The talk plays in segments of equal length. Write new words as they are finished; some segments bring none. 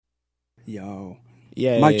Yo.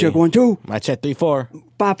 Yay. Mic check 1, 2. Mic check 3, 4.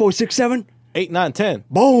 5, 4, 6, 7. 8, 9, 10.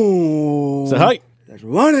 Boom. So hi. Let's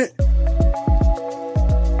run it.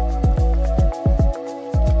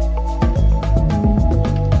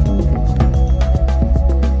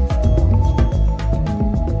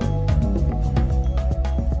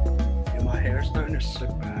 Yeah, my hair's starting to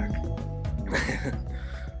slick back.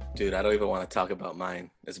 Dude, I don't even want to talk about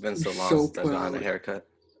mine. It's been so long So since I've gotten a proud. haircut.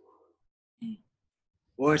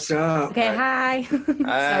 What's up? Okay, hi.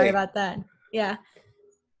 Hi. Sorry about that. Yeah.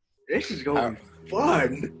 This is going to be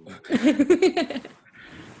fun.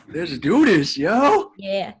 Let's do this, yo.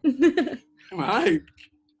 Yeah. I'm hyped.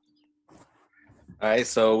 All right,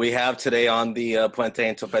 so we have today on the Puente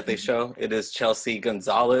and Topete show, it is Chelsea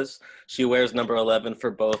Gonzales. She wears number 11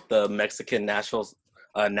 for both the Mexican national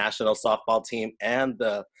softball team and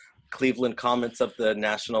the Cleveland Comets of the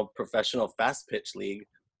National Professional Fast Pitch League.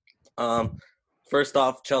 First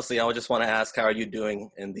off, Chelsea, I just want to ask, how are you doing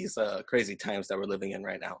in these crazy times that we're living in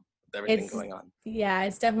right now with everything going on? Yeah,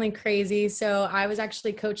 it's definitely crazy. So I was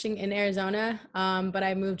actually coaching in Arizona, but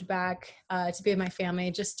I moved back to be with my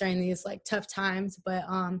family just during these like tough times. But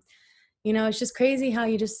you know, it's just crazy how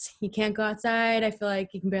you can't go outside. I feel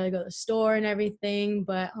like you can barely go to the store and everything.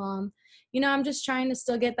 But you know, I'm just trying to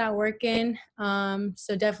still get that work in.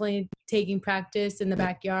 So definitely taking practice in the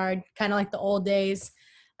backyard, kind of like the old days.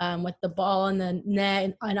 With the ball and the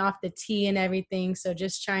net and off the tee and everything. So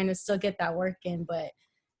just trying to still get that work in, but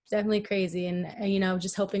it's definitely crazy. And, you know,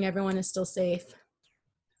 just hoping everyone is still safe.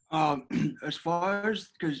 As far as,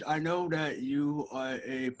 because I know that you are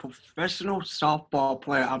a professional softball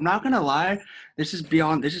player. I'm not going to lie. This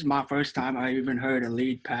is my first time I even heard a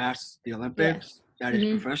league past the Olympics. Yeah. That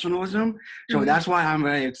is professionalism. So that's why I'm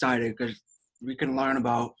very excited, because we can learn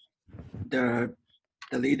about the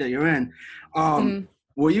league that you're in.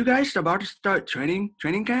 Were you guys about to start training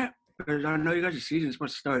camp? Because I know you guys' season is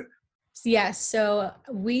supposed to start. Yeah, so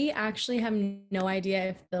we actually have no idea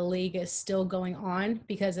if the league is still going on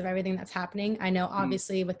because of everything that's happening. I know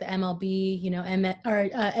obviously with the MLB, you know,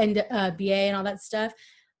 NBA and all that stuff,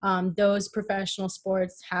 those professional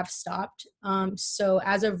sports have stopped. So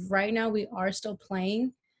as of right now, we are still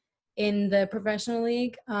playing in the professional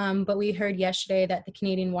league, but we heard yesterday that the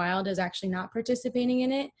Canadian Wild is actually not participating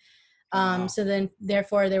in it. So then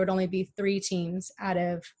therefore there would only be 3 teams out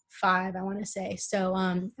of 5, I want to say. So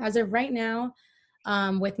as of right now,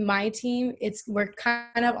 with my team, we're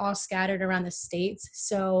kind of all scattered around the states.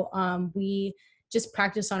 So we just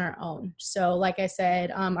practice on our own. So like I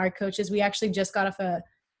said, our coaches, we actually just got off a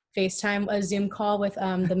Zoom call with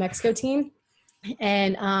the Mexico team.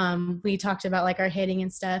 And we talked about like our hitting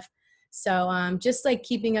and stuff. So just like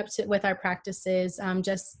keeping up with our practices,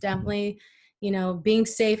 just definitely, you know, being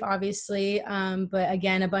safe, obviously. But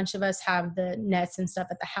again, a bunch of us have the nets and stuff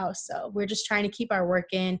at the house. So we're just trying to keep our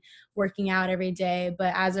working out every day.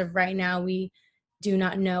 But as of right now, we do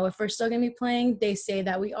not know if we're still going to be playing. They say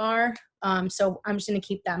that we are. So I'm just going to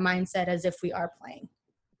keep that mindset as if we are playing.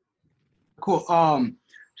 Cool.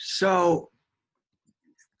 So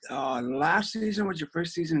last season was your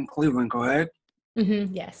first season in Cleveland, correct?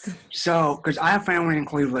 Yes. So, because I have family in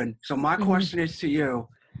Cleveland. So my question is to you.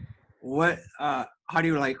 How do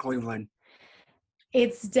you like Cleveland?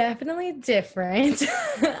 It's definitely different.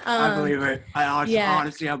 I believe it.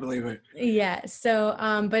 Honestly, I believe it. Yeah. So,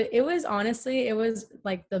 but it was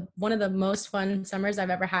like one of the most fun summers I've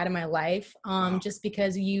ever had in my life. Just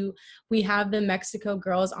because we have the Mexico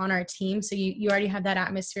girls on our team. So you already have that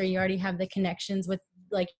atmosphere. You already have the connections with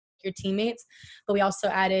like your teammates, but we also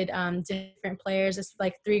added different players. It's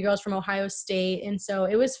like 3 girls from Ohio State. And so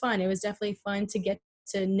it was fun. It was definitely fun to get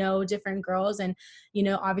to know different girls and, you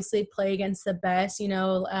know, obviously play against the best, you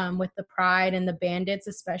know, with the Pride and the Bandits,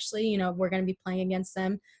 especially, you know, we're going to be playing against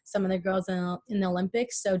them, some of the girls in the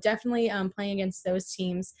Olympics. So definitely playing against those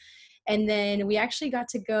teams. And then we actually got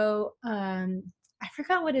to go, I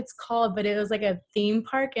forgot what it's called, but it was like a theme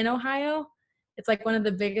park in Ohio. It's like one of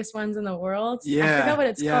the biggest ones in the world. Yeah. I forgot what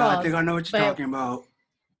it's called. Yeah, I think I know what you're talking about.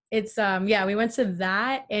 It's we went to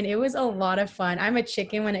that and it was a lot of fun. I'm a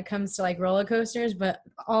chicken when it comes to like roller coasters, but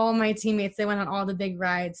all my teammates, they went on all the big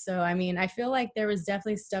rides. So I mean, I feel like there was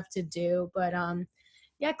definitely stuff to do, but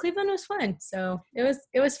yeah, Cleveland was fun. So it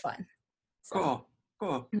was fun. So.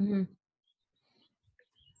 Cool. Mm-hmm.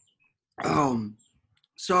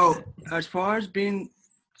 So as far as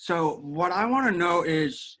what I want to know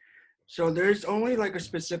is, so there's only like a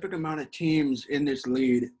specific amount of teams in this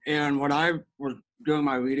league, and when I was doing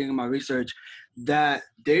my reading and my research, that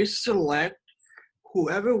they select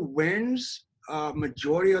whoever wins.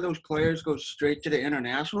 Majority of those players go straight to the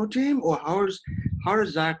international team, or how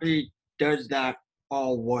exactly does that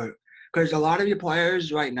all work? because a lot of your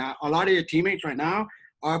players right now, a lot of your teammates right now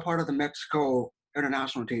are part of the Mexico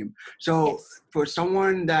international team. So Yes. for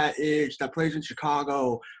someone that plays in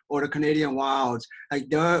Chicago or the Canadian Wilds, like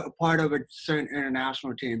they're a part of a certain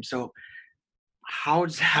international team. So how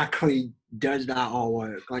exactly does that all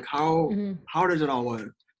work? Like Mhm. how does it all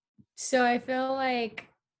work? So I feel like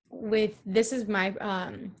this is my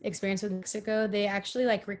experience with Mexico. They actually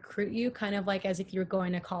like recruit you kind of like as if you were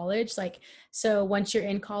going to college. Like, so once you're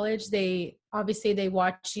in college, they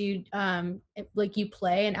watch you like you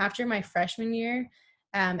play. And after my freshman year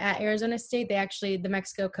at Arizona State, the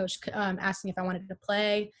Mexico coach asked me if I wanted to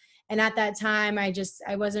play. And at that time, I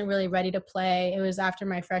wasn't really ready to play. It was after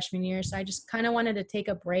my freshman year, so I just kind of wanted to take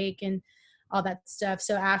a break and all that stuff.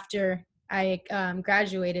 So after I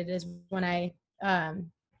graduated is when I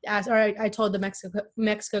told the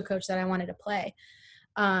Mexico coach that I wanted to play.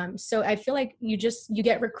 So I feel like you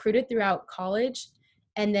get recruited throughout college,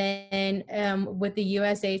 and then with the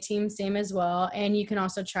USA team, same as well. And you can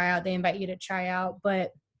also try out. They invite you to try out.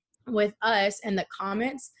 But with us and the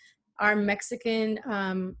Comets, our Mexican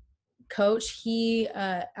coach, he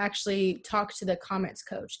actually talked to the Comets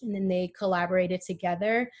coach, and then they collaborated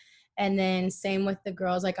together. And then same with the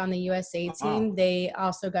girls, like on the USA Wow. team, they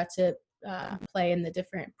also got to play in the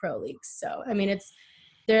different pro leagues. So I mean,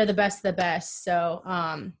 they're the best of the best. So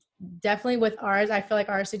definitely with ours, I feel like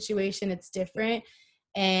our situation, it's different.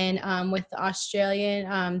 And with the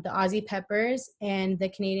Australian, the Aussie Peppers and the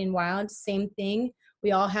Canadian Wild, same thing.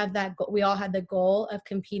 We all had the goal of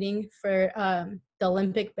competing for the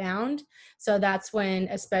Olympic bound. So that's when,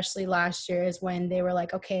 especially last year, is when they were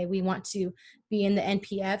like, okay, we want to be in the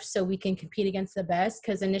NPF so we can compete against the best.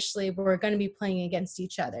 Because initially we're going to be playing against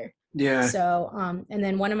each other. Yeah. So and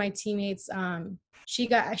then one of my teammates,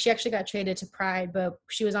 she actually got traded to Pride, but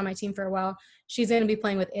she was on my team for a while. She's going to be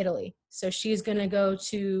playing with Italy. So she's going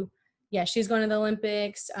to she's going to the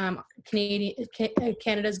Olympics.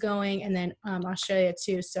 Canada's going, and then Australia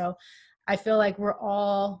too. So I feel like we're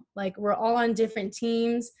all on different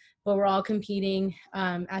teams, but we're all competing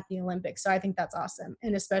at the Olympics. So I think that's awesome.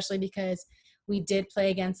 And especially because we did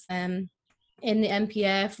play against them in the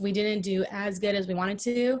MPF. We didn't do as good as we wanted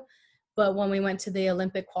to, but when we went to the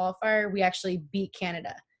Olympic qualifier, we actually beat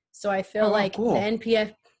Canada. So I feel Oh, wow, like cool. the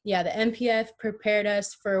MPF prepared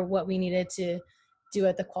us for what we needed to do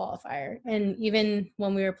at the qualifier. And even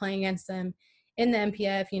when we were playing against them in the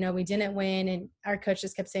MPF, we didn't win, and our coach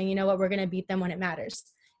just kept saying, you know what, we're going to beat them when it matters.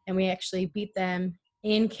 And we actually beat them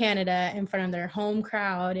in Canada in front of their home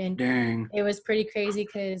crowd. And Dang. it was pretty crazy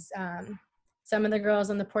because some of the girls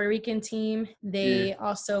on the Puerto Rican team, they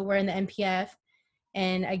also were in the MPF.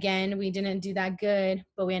 And again, we didn't do that good,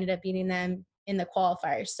 but we ended up beating them in the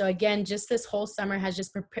qualifiers. So again, just this whole summer has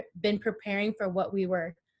just been preparing for what we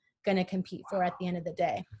were going to compete for at the end of the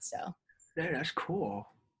day. So Yeah, that's cool.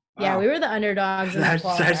 yeah, Wow. we were the underdogs in the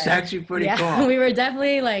qualifier. That's actually pretty yeah, cool. we were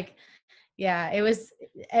definitely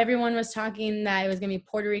everyone was talking that it was going to be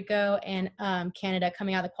Puerto Rico and Canada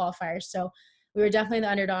coming out of the qualifiers. So we were definitely the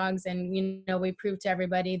underdogs, and we proved to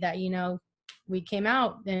everybody that we came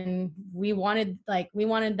out and we wanted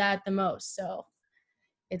that the most. So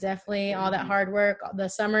it definitely, all that hard work, the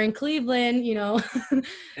summer in Cleveland,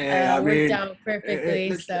 Hey, I worked mean, out perfectly.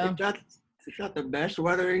 it's not the best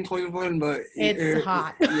weather in Cleveland, but It's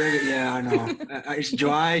hot. yeah, I know. It's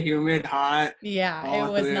dry, humid, hot, Yeah, it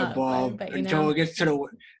all was three not fun, above. but Until it gets to the.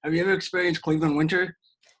 Have you ever experienced Cleveland winter?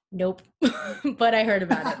 nope. But I heard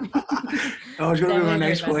about it. That was gonna be my Definitely heard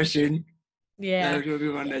next about it. question. That Yeah. was gonna be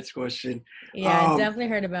my next question. Yeah, I definitely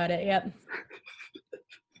heard about it. Yep.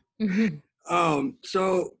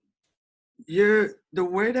 So the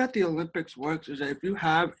way that the Olympics works is that if you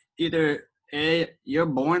have either A, you're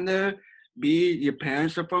born there, B, your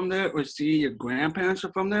parents are from there, or C, your grandparents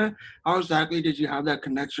are from there, how exactly did you have that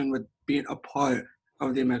connection with being a part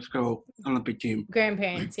of the Mexico Olympic team?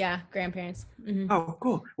 Grandparents. Yeah, grandparents. Oh,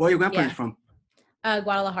 cool. Where are your grandparents Yeah. from?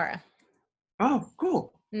 Guadalajara. Oh,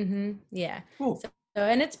 cool. Yeah. Cool. So,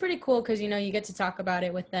 and it's pretty cool because, you get to talk about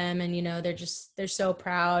it with them, and, they're so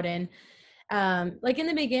proud. And like in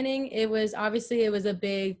the beginning, it was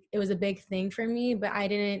a big thing for me, but I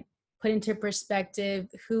didn't put into perspective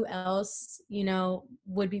who else,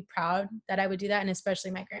 would be proud that I would do that. And especially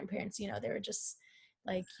my grandparents, they were just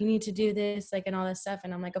like, you need to do this, like, and all this stuff.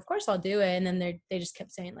 And I'm like, of course I'll do it. And then they just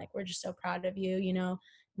kept saying, like, we're just so proud of you.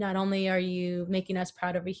 Not only are you making us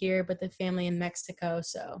proud over here, but the family in Mexico.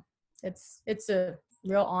 So it's a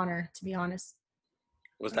real honor, to be honest.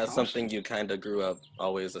 Was That's that awesome. something you kind of grew up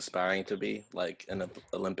always aspiring to be, like an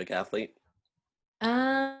Olympic athlete?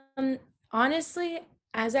 Um, Honestly,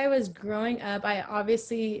 as I was growing up, I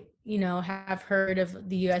obviously have heard of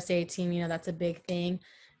the USA team, that's a big thing.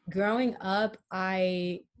 Growing up,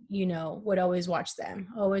 I, would always watch them,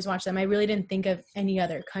 always watch them. I really didn't think of any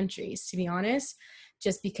other countries, to be honest,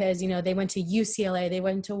 just because, they went to UCLA, they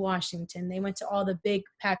went to Washington, they went to all the big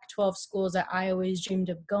Pac-12 schools that I always dreamed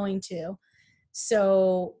of going to.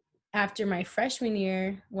 So after my freshman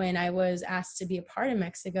year, when I was asked to be a part of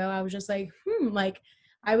Mexico, I was just like, like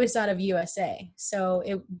I always thought of USA. So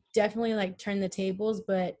it definitely like turned the tables,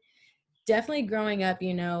 but definitely growing up,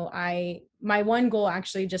 my one goal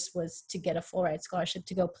actually just was to get a full ride scholarship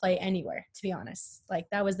to go play anywhere, to be honest. Like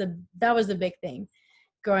that was the big thing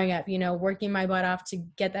growing up, working my butt off to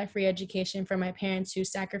get that free education from my parents who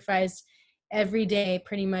sacrificed every day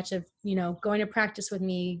pretty much of, going to practice with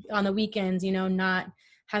me on the weekends, not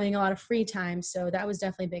having a lot of free time. So that was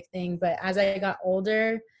definitely a big thing. But as I got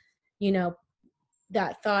older, you know,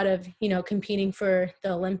 that thought of, competing for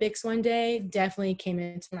the Olympics one day definitely came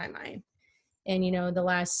into my mind. And, the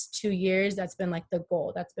last 2 years, that's been like the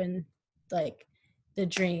goal. That's been like the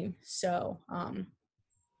dream. So,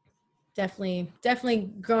 definitely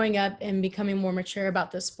growing up and becoming more mature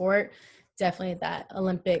about the sport, definitely that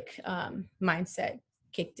Olympic mindset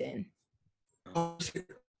kicked in.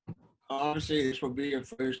 Obviously, this will be your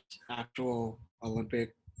first actual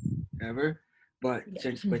Olympic ever, but Yeah.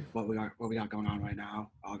 since with what we got going on right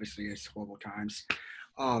now, obviously it's horrible times.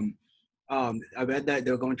 Um, I read that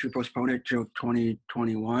they're going to postpone it to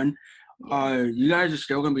 2021. Yeah. You guys are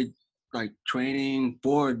still going to be like training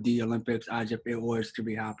for the Olympics as if it was to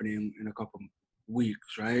be happening in a couple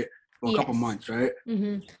weeks, right? Or a couple Yes. months, right?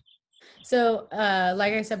 hmm So,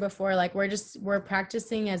 like I said before, like we're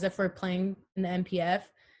practicing as if we're playing in the MPF.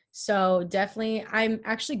 So definitely, I'm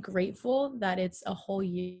actually grateful that it's a whole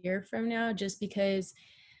year from now, just because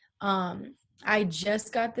I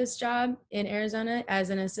just got this job in Arizona as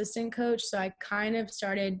an assistant coach. So I kind of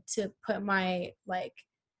started to put my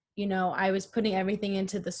I was putting everything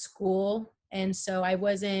into the school. And so I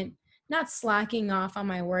wasn't not slacking off on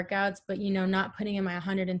my workouts, but not putting in my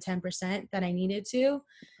 110% that I needed to.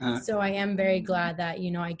 Uh, So I am very glad that,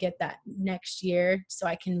 I get that next year so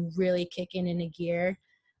I can really kick in a gear.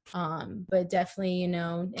 But definitely,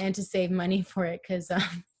 and to save money for it because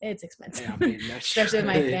it's expensive, yeah, I mean, that's especially with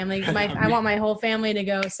my true. family. I I mean, want my whole family to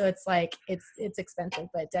go, so it's like it's expensive.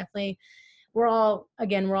 But definitely, we're all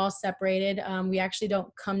separated. We actually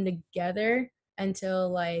don't come together until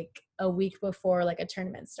like a week before like a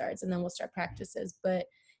tournament starts, and then we'll start practices. But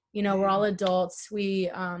we're all adults.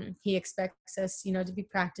 He expects us, to be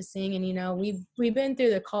practicing, and we've been through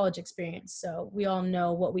the college experience, so we all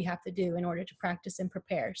know what we have to do in order to practice and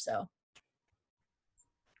prepare. So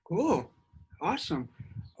cool, awesome.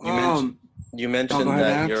 You mentioned Um, you go mentioned ahead,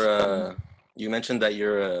 that Max.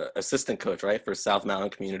 you're a assistant coach, right, for South Mountain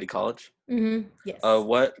Community College. yes.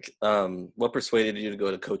 What persuaded you to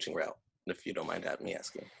go the coaching route, if you don't mind me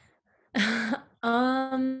asking?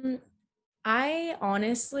 um I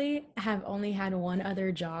honestly have only had one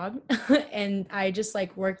other job and I just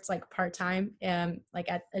like worked like part-time like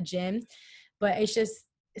at a gym, but it's just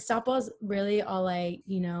softball's really all I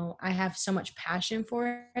have so much passion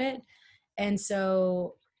for it. And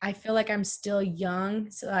so I feel like I'm still young,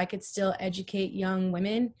 so I could still educate young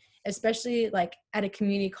women, especially like at a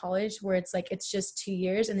community college where it's like it's just 2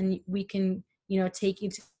 years and then we can, take you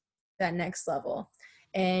to that next level.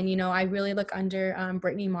 And I really look under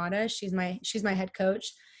Brittany Mata. She's my head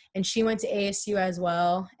coach, and she went to ASU as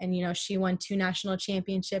well. And she won 2 national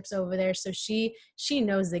championships over there. So she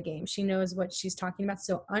knows the game. She knows what she's talking about.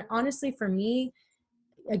 So honestly, for me,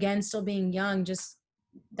 again, still being young, just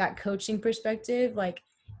that coaching perspective, like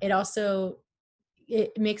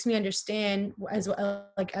it makes me understand as well,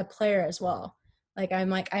 like a player as well. Like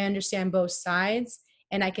I understand both sides,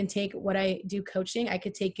 and I can take what I do coaching, I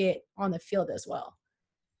could take it on the field as well.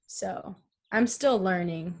 So I'm still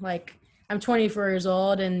learning. Like I'm 24 years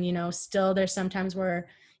old, and still there's sometimes where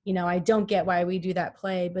I don't get why we do that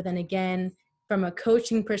play, but then again, from a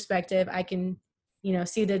coaching perspective, I can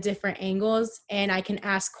see the different angles and I can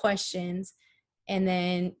ask questions. And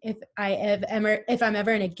then if I'm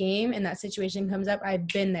ever in a game and that situation comes up, I've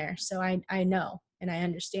been there, so I know and I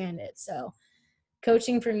understand it. So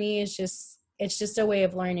coaching for me is just a way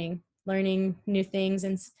of learning new things.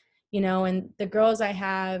 And and the girls I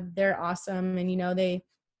have, they're awesome, and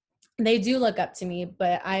they do look up to me,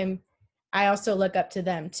 but I also look up to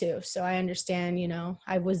them too. So I understand,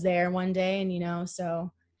 I was there one day, and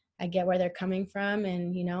so I get where they're coming from,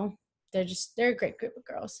 and they're a great group of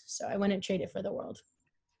girls, so I wouldn't trade it for the world.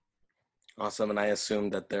 Awesome, and I assume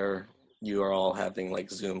that you are all having like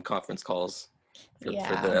Zoom conference calls for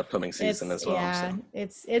Yeah, the upcoming season as well. So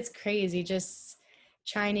it's crazy. Just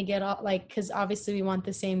trying to get all like, because obviously we want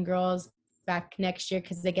the same girls back next year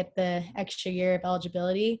because they get the extra year of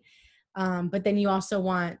eligibility. But then you also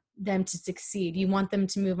want them to succeed. You want them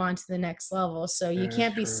to move on to the next level. So you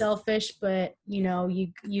can't be selfish, but you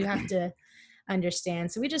have to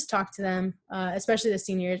understand. So we just talk to them, especially the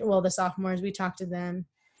seniors, well, the sophomores, we talk to them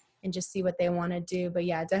and just see what they want to do. But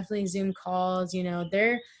yeah, definitely Zoom calls,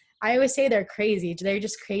 I always say they're crazy. They're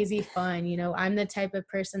just crazy fun. I'm the type of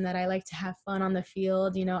person that I like to have fun on the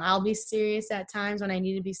field. I'll be serious at times when I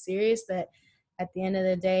need to be serious, but at the end of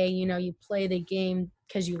the day, you play the game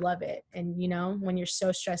because you love it. And, when you're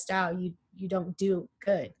so stressed out, you don't do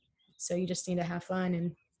good. So you just need to have fun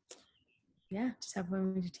and just have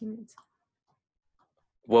fun with your teammates.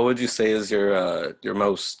 What would you say is your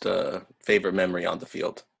most favorite memory on the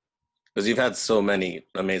field? Because you've had so many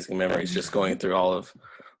amazing memories just going through all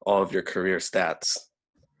of your career stats.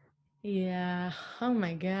 Yeah. Oh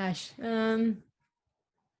my gosh.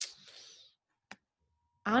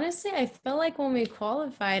 Honestly, I felt like when we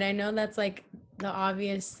qualified, I know that's like the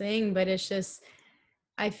obvious thing, but it's just,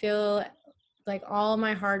 I feel like all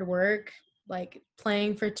my hard work, like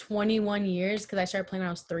playing for 21 years, because I started playing when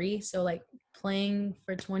I was 3. So like playing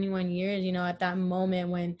for 21 years, at that moment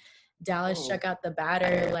when Dallas struck out the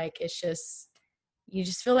batter, like it's just, you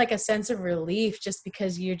just feel like a sense of relief just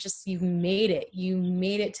because you've made it. You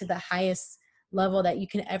made it to the highest level that you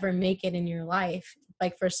can ever make it in your life,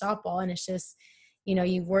 like for softball. And it's just,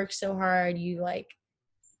 you've worked so hard, you like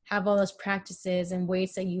have all those practices and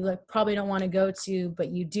weights that you like probably don't want to go to, but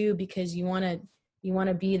you do because you want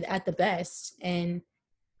to be at the best. And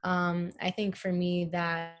I think for me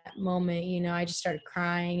that moment, I just started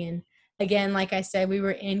crying. And again, like I said, we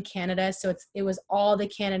were in Canada, so it was all the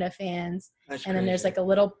Canada fans. That's and then there's like a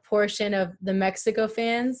little portion of the Mexico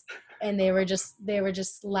fans, and they were just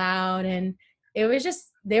loud, and it was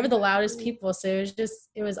just, they were the loudest people. So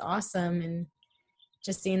it was awesome. And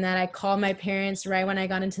just seeing that, I called my parents right when I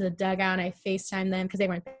got into the dugout, and I FaceTimed them because they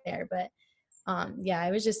weren't there. But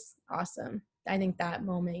it was just awesome. I think that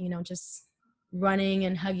moment, just running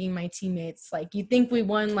and hugging my teammates, like you think we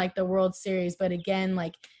won like the World Series, but again,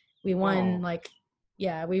 like we won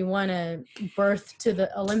we won a berth to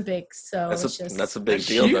the Olympics. So that's a big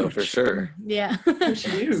deal huge. though, for sure. Yeah. That's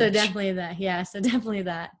huge. So definitely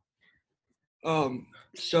that.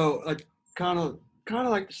 So kind of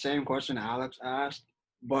like the same question Alex asked,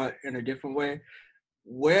 but in a different way.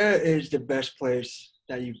 Where is the best place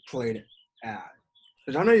that you played it at?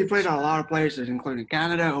 Because I know you played at a lot of places, including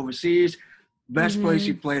Canada, overseas. Best place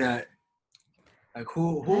you played at? Like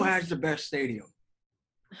who has the best stadium?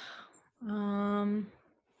 Trying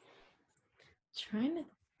to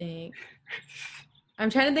think. I'm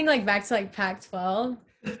trying to think like back to like Pac-12.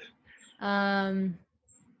 I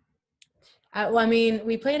mean,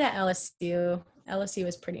 we played at LSU. LSU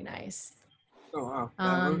was pretty nice. Oh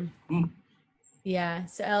wow. Yeah,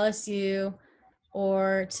 so LSU,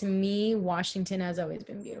 or to me, Washington has always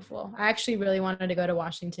been beautiful. I actually really wanted to go to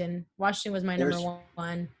Washington. Washington was my number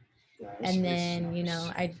one. And then,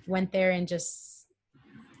 I went there and it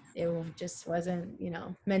just wasn't,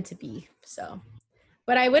 meant to be. So,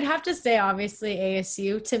 but I would have to say, obviously,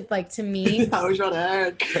 ASU to me. I was about to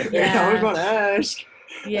ask. Yeah. I was about to ask.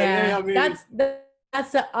 Yeah, I mean,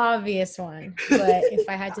 that's the obvious one. But if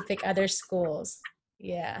I had to pick other schools,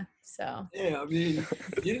 yeah. So. Yeah, I mean,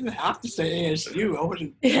 you didn't have to say ASU. I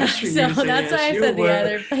wasn't. Yeah, so that's why I said the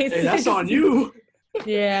other places. Hey, that's on you.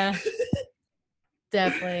 Yeah.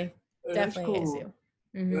 Definitely Cool. ASU.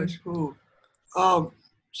 Mm-hmm. That's cool.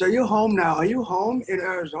 So you're home now. Are you home in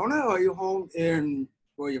Arizona or are you home in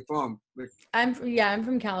where you're from? I'm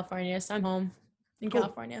from California, so I'm home in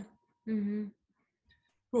California. Mm-hmm.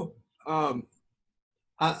 Cool.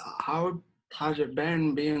 How's it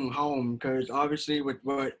been being home? Because obviously with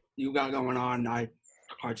what you got going on, I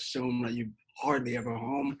assume that you hardly ever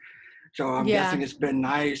home. So I'm guessing it's been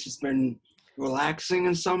nice. It's been relaxing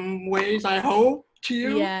in some ways, I hope, to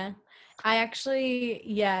you. Yeah. I actually,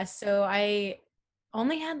 so I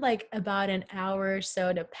only had like about an hour or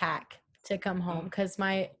so to pack to come home because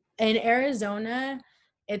in Arizona,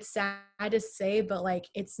 it's sad to say, but like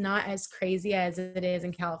it's not as crazy as it is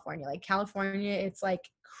in California. Like California, it's like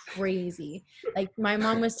crazy. Like my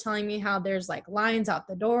mom was telling me how there's like lines out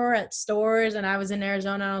the door at stores, and I was in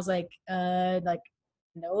Arizona and I was like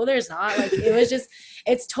no, there's not. Like it was just,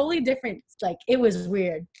 it's totally different. Like it was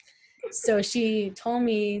weird. So she told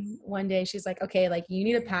me one day, she's like, okay, like you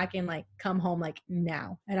need to pack and like come home like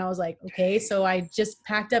now. And I was like, okay. So I just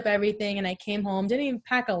packed up everything and I came home, didn't even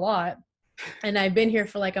pack a lot. And I've been here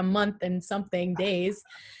for like a month and something days.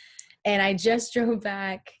 And I just drove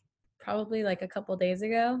back probably like a couple days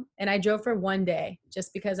ago, and I drove for 1 day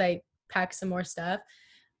just because I packed some more stuff.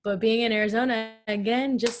 But being in Arizona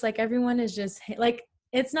again, just like everyone is just like,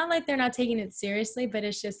 it's not like they're not taking it seriously, but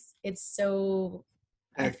it's so,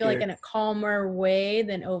 I feel like in a calmer way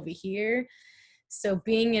than over here. So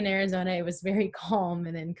being in Arizona, it was very calm,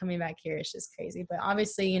 and then coming back here, it's just crazy. But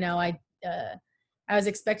obviously, I was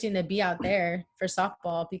expecting to be out there for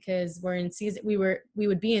softball because we're in season. We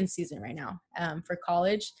would be in season right now for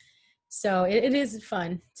college. So it is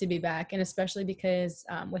fun to be back, and especially because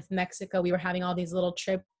with Mexico, we were having all these little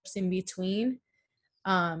trips in between.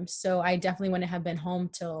 So I definitely wouldn't have been home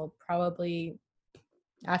till probably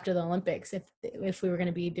after the Olympics if we were going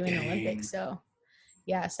to be doing the Olympics. So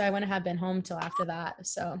yeah, so I wouldn't have been home till after that.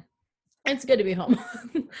 So it's good to be home.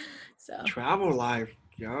 So Travel life,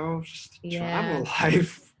 yo. yeah, Travel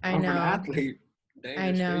life I of an know. athlete. Dang, I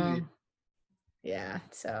that's know. crazy. Yeah.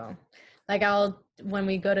 So like when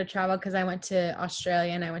we go to travel, because I went to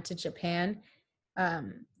Australia and I went to Japan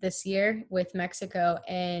this year with Mexico,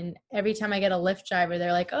 and every time I get a Lyft driver,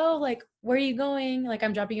 they're like, oh, like, where are you going? Like,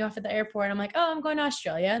 I'm dropping you off at the airport. I'm like, oh, I'm going to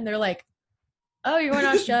Australia. And they're like, oh, you're going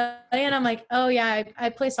to Australia? And I'm like, oh yeah, I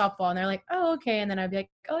play softball. And they're like, oh, okay. And then I'd be like,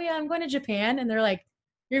 oh yeah, I'm going to Japan. And they're like,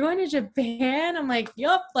 you're going to Japan? I'm like,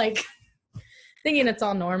 yup, like thinking it's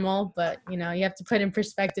all normal, but you have to put in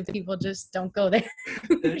perspective, people just don't go there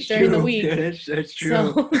That's during the true. week. Yeah, that's true.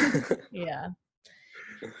 So yeah,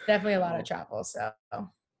 definitely a lot of travel. So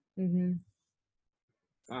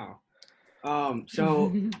Wow.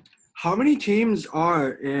 So how many teams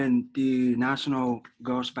are in the National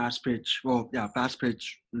Girls Fast Pitch? Well, yeah, Fast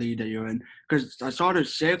Pitch league that you're in. Because I saw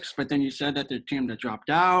there's 6, but then you said that the team that dropped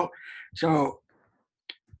out. So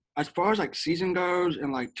as far as like season goes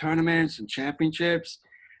and like tournaments and championships,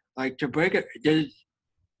 like to break it, does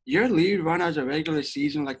your league run as a regular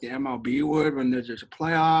season like the MLB would when there's just a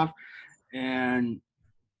playoff and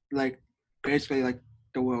like basically like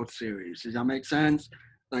the World Series? Does that make sense?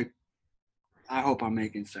 Like, I hope I'm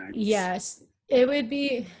making sense. yes, it would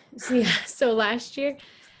be. So yeah, so last year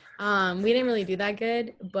we didn't really do that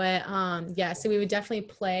good, but yeah, so we would definitely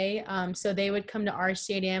play. So they would come to our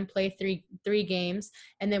stadium, play three games,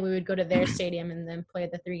 and then we would go to their stadium and then play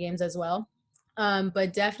the 3 games as well.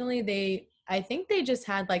 But definitely I think they just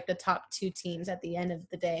had like the top 2 teams at the end of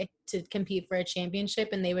the day to compete for a championship,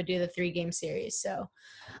 and they would do the 3-game series. So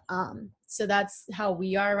that's how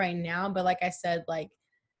we are right now. But like I said, like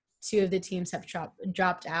 2 of the teams have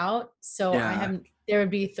dropped out. So Yeah. there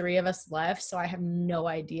would be 3 of us left. So I have no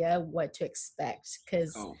idea what to expect.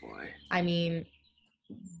 Cause Oh boy. I mean,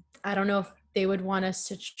 I don't know if they would want us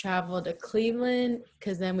to travel to Cleveland,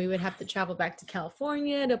 cause then we would have to travel back to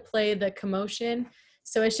California to play the commotion.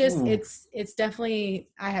 So it's just, it's definitely,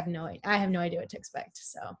 I have no idea what to expect.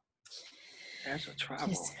 So That's a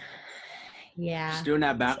travel. Yeah. Just doing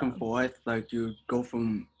that back and forth, like you go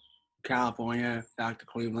from California back to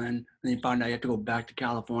Cleveland, then you find out you have to go back to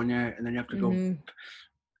California, and then you have to go.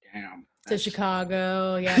 Damn. To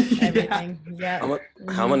Chicago, everything. Yeah.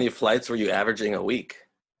 How many flights were you averaging a week?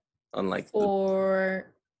 On like I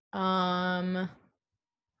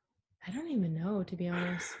don't even know, to be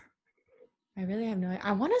honest. I really have no idea.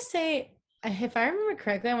 I want to say, if I remember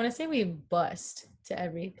correctly, I want to say we bussed to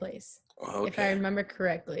every place. Okay. If I remember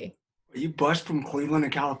correctly. You bust from Cleveland to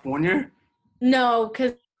California? No,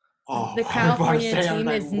 because the California team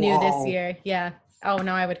is new this year. Yeah. Oh,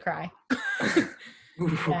 no, I would cry.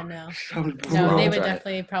 Yeah, no. No, they would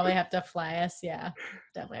definitely probably have to fly us. Yeah,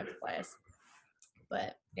 definitely have to fly us.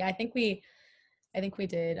 But yeah, I think we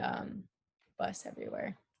did bus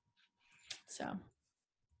everywhere. So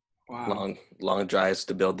wow. long drives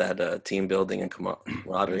to build that team building and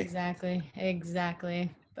camaraderie. Exactly.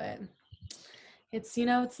 But it's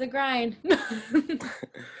it's the grind.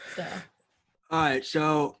 So all right,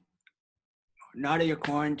 so now that you're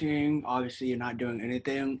quarantining, obviously you're not doing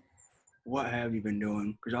anything. What have you been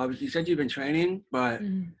doing? Because obviously you said you've been training, but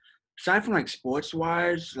aside from like sports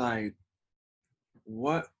wise, like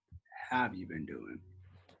what have you been doing?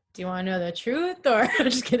 Do you want to know the truth, or I'm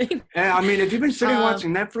just kidding? Yeah, I mean, if you've been sitting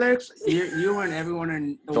watching Netflix, you and everyone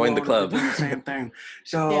in the join the club. doing the same thing.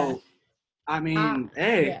 So, yeah. I mean,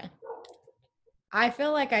 hey. Yeah. I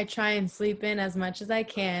feel like I try and sleep in as much as I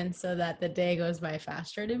can so that the day goes by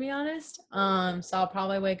faster, to be honest. So I'll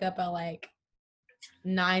probably wake up at like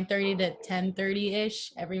 9:30 to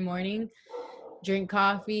 10:30-ish every morning, drink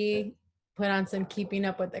coffee, put on some Keeping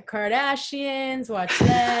Up with the Kardashians, watch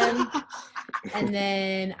them, and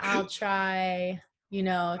then I'll try,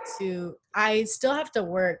 I still have to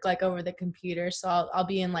work like over the computer, so I'll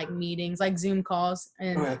be in like meetings, like Zoom calls,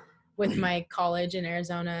 and with my college in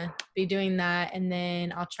Arizona, be doing that. And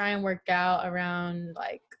then I'll try and work out around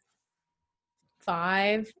like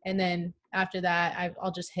 5. And then after that,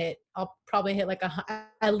 I'll probably hit like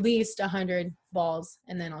at least 100 balls.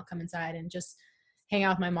 And then I'll come inside and just hang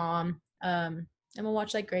out with my mom. And we'll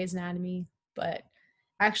watch like Grey's Anatomy. But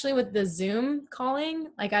actually with the Zoom calling,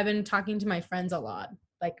 like I've been talking to my friends a lot,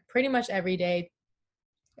 like pretty much every day.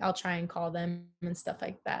 I'll try and call them and stuff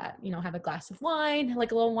like that, have a glass of wine,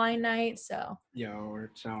 like a little wine night. So, Yo,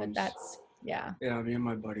 it sounds. but that's, yeah. Yeah, me and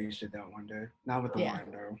my buddies did that one day. Not with the Yeah.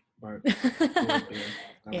 wine though, but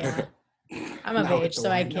Yeah. I'm of age, so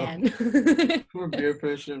I can. I'm a beer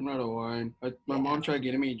person, I'm not a wine. But my mom tried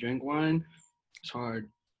getting me to drink wine. It's hard.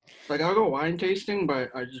 Like I'll go wine tasting, but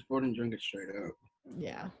I just wouldn't drink it straight up.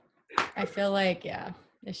 Yeah. I feel like,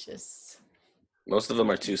 it's just. Most of them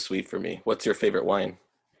are too sweet for me. What's your favorite wine?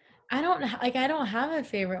 I don't have a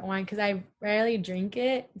favorite wine because I rarely drink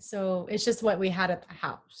it. So it's just what we had at the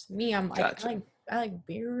house. Me, I'm like, Gotcha. I like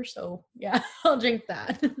beer. So yeah, I'll drink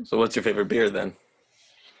that. So what's your favorite beer then?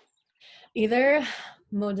 Either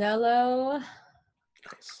Modelo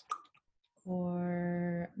Nice.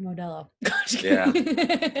 or Modelo. Yeah.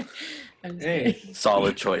 I'm just Hey. kidding.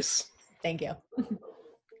 Solid choice. Thank you.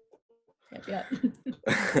 Yep.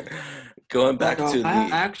 Going back to the.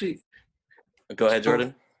 Actually. Go ahead,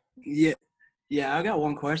 Jordan. Yeah. I got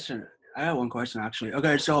one question actually.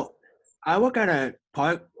 Okay, so I work at a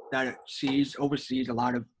park that oversees a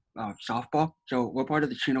lot of softball. So we're part of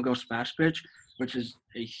the Chino Girls Fast Pitch, which is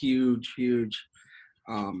a huge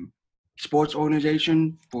sports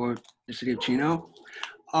organization for the city of Chino.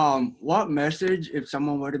 What message, if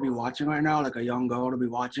someone were to be watching right now, like a young girl to be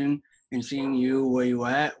watching and seeing you where you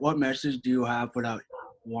at, what message do you have for that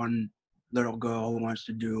one little girl who wants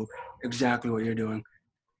to do exactly what you're doing?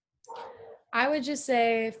 I would just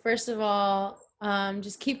say, first of all,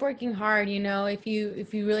 just keep working hard. If you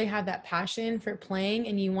really have that passion for playing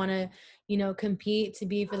and you want to, compete to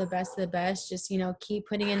be for the best of the best, just, keep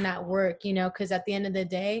putting in that work, because at the end of the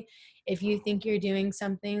day, if you think you're doing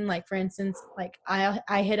something, like for instance, like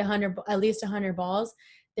I hit at least 100 balls,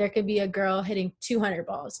 there could be a girl hitting 200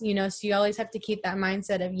 balls, so you always have to keep that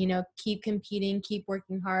mindset of, keep competing, keep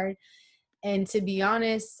working hard. And to be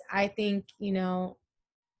honest, I think,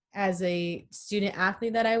 as a student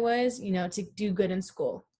athlete that I was, to do good in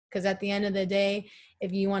school. Because at the end of the day,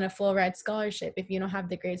 if you want a full ride scholarship, if you don't have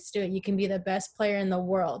the grades to do it, you can be the best player in the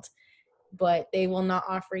world, but they will not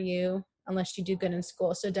offer you unless you do good in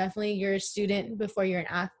school. So definitely you're a student before you're an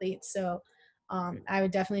athlete. So I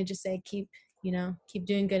would definitely just say keep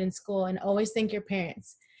doing good in school and always thank your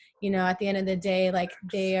parents. At the end of the day, like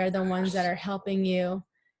they are the ones that are helping you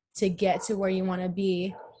to get to where you want to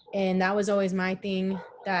be. And that was always my thing,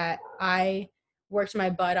 that I worked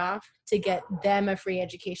my butt off to get them a free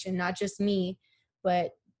education, not just me,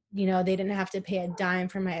 but they didn't have to pay a dime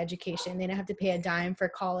for my education. They didn't have to pay a dime for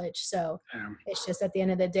college. So it's just at the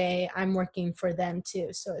end of the day, I'm working for them too.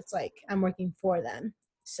 So it's like I'm working for them.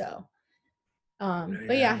 So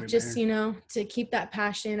but yeah, just to keep that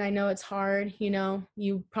passion. I know it's hard,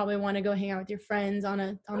 you probably want to go hang out with your friends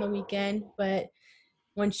on the weekend, but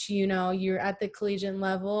once you're at the collegiate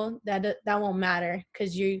level, that won't matter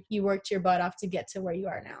because you worked your butt off to get to where you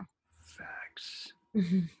are now.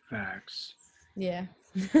 Facts. Yeah.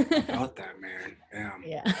 I felt that, man. Damn.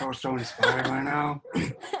 Yeah. I feel so inspired right now.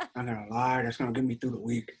 I'm not gonna lie, that's gonna get me through the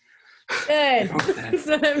week. Good. That's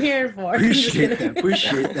what I'm here for.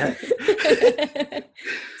 Appreciate that.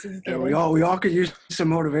 Yeah, we all could use some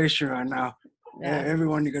motivation right now. Yeah.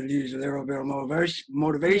 Everyone could use a little bit of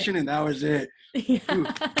motivation, and that was it. Yeah.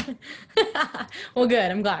 Well,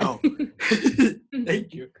 good. I'm glad. Oh.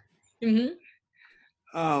 Thank you. Mm-hmm.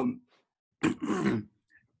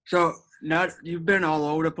 So now you've been all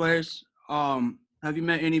over the place. Have you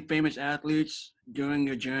met any famous athletes during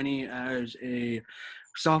your journey as a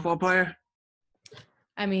softball player?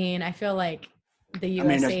 I mean, I feel like the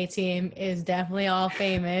USA team is definitely all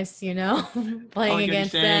famous, playing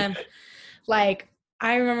against them. Like,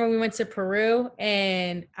 I remember we went to Peru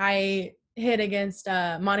and I hit against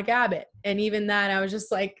Monica Abbott. And even that, I was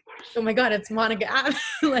just like, oh my God, it's Monica Abbott.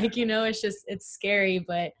 Like, it's scary.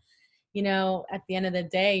 But, at the end of the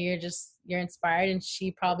day, you're inspired. And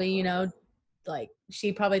she probably,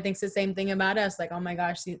 she probably thinks the same thing about us. Like, oh my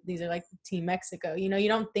gosh, these are like Team Mexico. You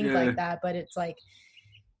don't think like that, but it's like,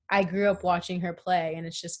 I grew up watching her play and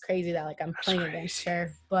it's just crazy that like I'm playing against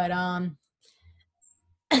her. But other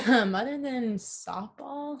than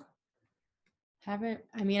softball, I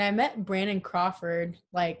met Brandon Crawford.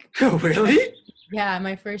 Like, oh really? Yeah,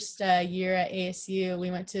 my first year at ASU,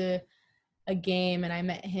 we went to a game, and I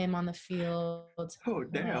met him on the field. Oh, Who else?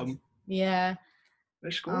 damn. Yeah.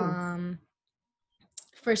 That's cool.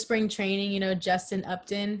 For spring training, Justin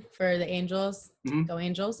Upton for the Angels, Mhm. Go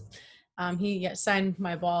Angels. He signed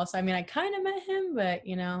my ball. So, I mean, I kind of met him, but,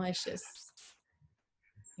 it's just,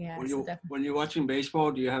 yeah. When So you definitely when you're watching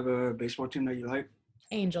baseball, do you have a baseball team that you like?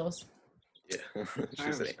 Angels. Yeah. I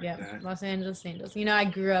She's respect Yeah, that. Los Angeles Angels. I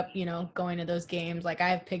grew up, going to those games. Like I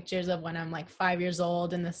have pictures of when I'm like 5 years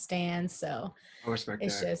old in the stands. So I respect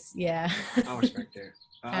it's that. just, yeah. I respect that.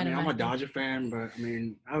 I Kind mean, of I'm my a thing. Dodger fan, but I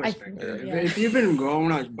mean, I I respect Yeah. it. yeah. If you've been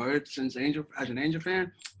growing as bird since as an Angel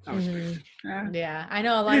fan, I respect Mhm. it. Yeah, Yeah, I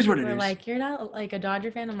know a it lot of is what people it are is. like, you're not like a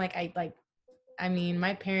Dodger fan. I'm like, I mean,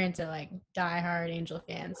 my parents are like diehard Angel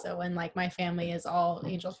fans. So, and like my family is all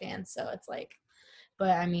Angel fans. So it's like,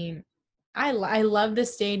 but I mean, I love the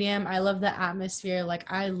stadium. I love the atmosphere. Like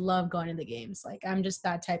I love going to the games. Like I'm just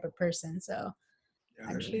that type of person. So, Yeah,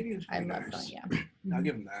 I their mean, stadium's I pretty love going. nice. Yeah. I'll hmm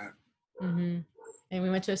give them that. And we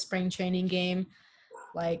went to a spring training game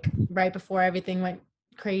like right before everything went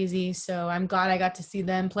crazy. So I'm glad I got to see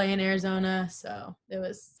them play in Arizona. So it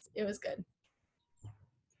was good.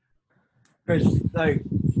 Cause like,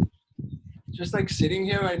 just like sitting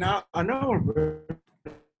here right now, I know we're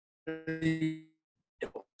really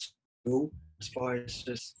do as far as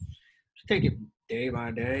just take it day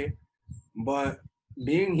by day. But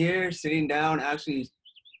being here, sitting down, actually,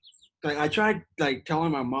 like I tried like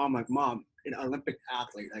telling my mom, like, Mom, an Olympic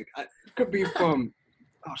athlete, like I could be from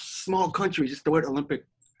a small country, just the word Olympic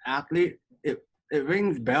athlete, it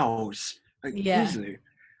rings bells like Yeah. easily.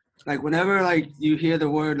 Like whenever like you hear the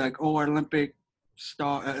word like, oh, Olympic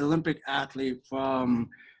star, Olympic athlete from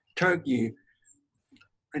Turkey,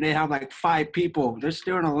 and they have like 5 people, they're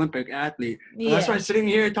still an Olympic athlete. And that's why Yeah. sitting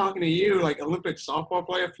here talking to you, like Olympic softball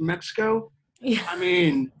player from Mexico, Yeah. I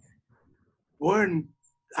mean, we're in,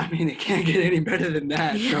 I mean, it can't get any better than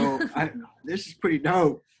that. So this is pretty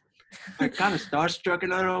dope. I kind of starstruck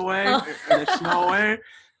in a little way, Oh. in a small way,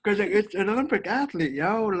 because it's an Olympic athlete,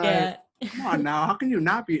 yo. Like, Yeah. come on now, how can you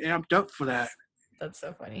not be amped up for that? That's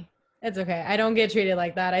so funny. It's okay. I don't get treated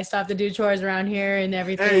like that. I still have to do chores around here and Hey,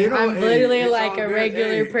 everything. you know, I'm hey, literally it's like all a good.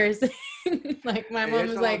 regular Hey, person. Like my hey, mom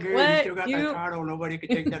it's is all like, good. You "What? still got that You?" title. Nobody can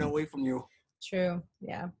take that away from you. True.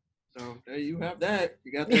 Yeah. So there you have that.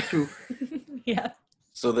 You got that too. Yeah.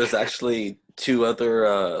 So there's actually two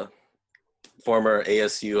other former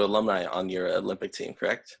ASU alumni on your Olympic team,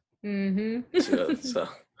 correct? So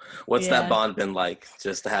what's that Yeah. bond been like,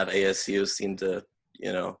 just to have ASU seem to,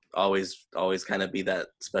 always kind of be that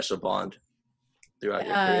special bond throughout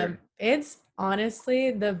your career? It's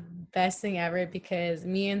honestly the best thing ever because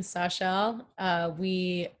me and Sashel,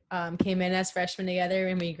 we came in as freshmen together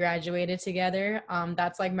and we graduated together.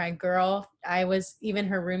 That's like my girl. I was even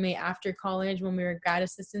her roommate after college when we were grad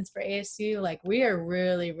assistants for ASU. Like we are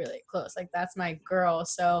really, really close. Like that's my girl.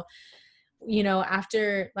 So,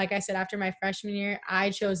 after, like I said, after my freshman year, I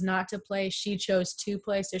chose not to play. She chose to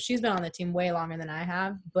play. So she's been on the team way longer than I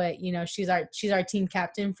have. But she's our team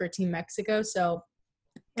captain for Team Mexico. So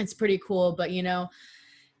it's pretty cool. But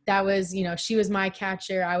that was, she was my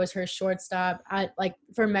catcher, I was her shortstop. I like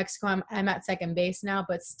for Mexico, I'm at second base now,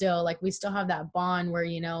 but still like we still have that bond where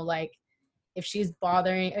like if she's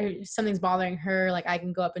bothering or something's bothering her, like I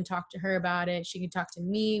can go up and talk to her about it, she can talk to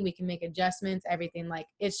me, we can make adjustments, everything. Like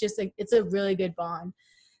it's just like it's a really good bond.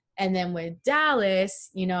 And then with Dallas,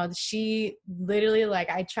 she literally, like,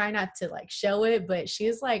 I try not to like show it, but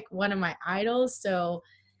she's like one of my idols. So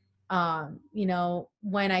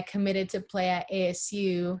when I committed to play at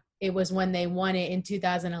ASU, it was when they won it in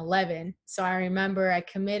 2011. So I remember I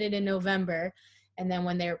committed in November, and then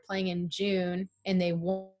when they were playing in June and they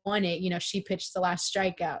won it, she pitched the last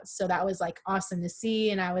strikeout. So that was like awesome to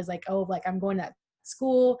see. And I was like, oh, like I'm going to that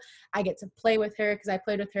school. I get to play with her because I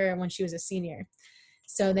played with her when she was a senior.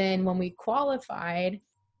 So then when we qualified,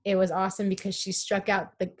 it was awesome because she struck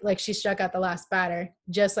out the last batter,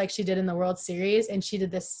 just like she did in the World Series. And she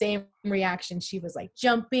did the same reaction. She was like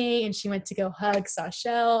jumping and she went to go hug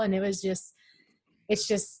Sashel. And it's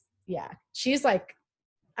just, yeah, she's like,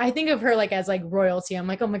 I think of her like as like royalty. I'm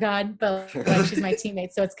like, oh my God, but like she's my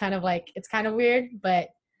teammate. So it's kind of weird, but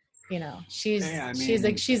Hey, I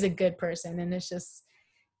she's a good person. And it's just,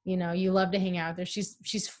 you love to hang out with her.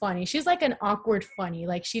 She's funny. She's like an awkward funny.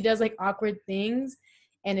 Like she does like awkward things,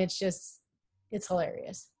 and it's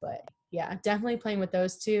hilarious. But yeah, definitely playing with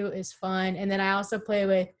those two is fun. And then I also play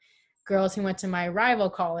with girls who went to my rival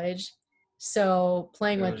college. So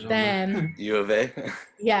playing with Arizona. them, U of A.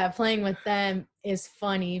 yeah, playing with them is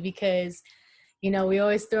funny because we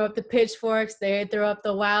always throw up the pitchforks, they throw up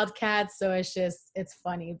the wildcats, so it's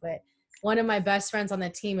funny. But one of my best friends on the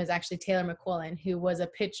team is actually Taylor McQuillan, who was a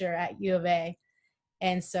pitcher at U of A.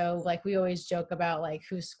 And so like we always joke about like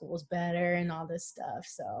whose school's better and all this stuff.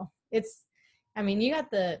 So it's, I mean,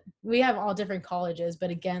 we have all different colleges, but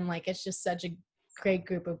again, like it's just such a great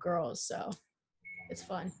group of girls. So it's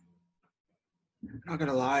fun. Not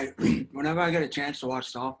gonna lie, whenever I get a chance to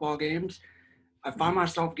watch softball games, I find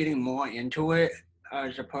myself getting more into it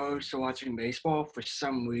as opposed to watching baseball for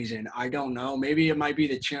some reason. I don't know. Maybe it might be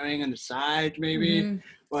the cheering on the sides, maybe,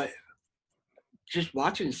 but just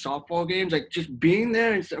watching softball games, like just being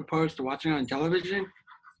there as opposed to watching on television,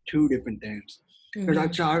 two different things.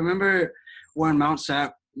 Because I remember when Mount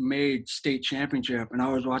Sac made state championship and I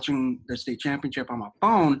was watching the state championship on my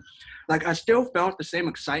phone, like I still felt the same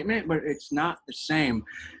excitement, but it's not the same.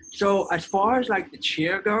 So as far as like the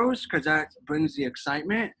cheer goes, because that brings the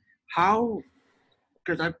excitement,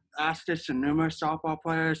 because I've asked this to numerous softball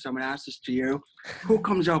players, so I'm going to ask this to you. Who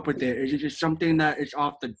comes up with it? Is it just something that is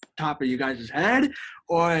off the top of you guys' head?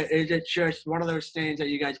 Or is it just one of those things that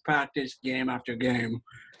you guys practice game after game?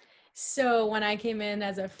 So when I came in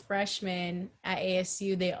as a freshman at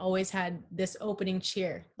ASU, they always had this opening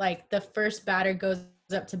cheer. Like the first batter goes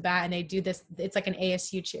up to bat and they do this. It's like an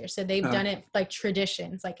ASU cheer. So they've done it like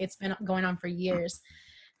traditions. Like it's been going on for years.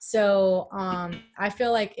 So I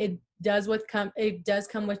feel like it does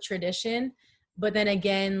come with tradition, but then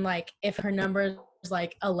again, like if her number is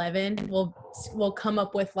like 11, we'll come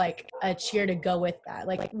up with like a cheer to go with that.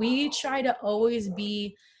 Like we try to always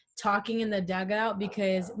be talking in the dugout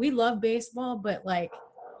because we love baseball, but like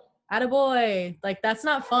attaboy, like that's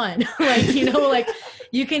not fun. Like, you know, like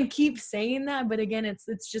you can keep saying that, but again,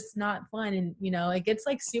 it's just not fun. And you know, it gets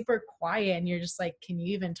like super quiet and you're just like, can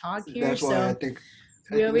you even talk here? That's why I think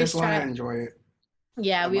that's why I enjoy it.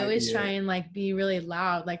 Yeah, we always try and like be really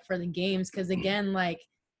loud like for the games because again, like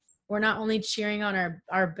we're not only cheering on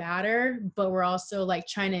our batter, but we're also like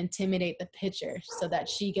trying to intimidate the pitcher so that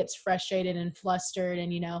she gets frustrated and flustered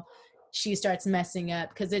and, you know, she starts messing up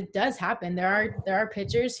because it does happen. There are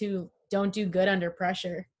pitchers who don't do good under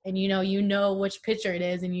pressure and, you know which pitcher it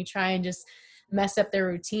is and you try and just mess up their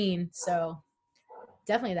routine. So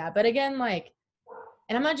definitely that. But again, like,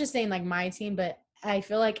 and I'm not just saying like my team, but I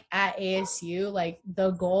feel like at ASU, like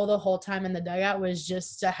the goal the whole time in the dugout was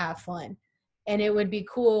just to have fun. And it would be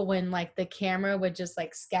cool when like the camera would just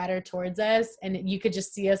like scatter towards us and you could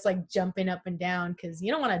just see us like jumping up and down because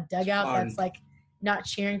you don't want a dugout that's like not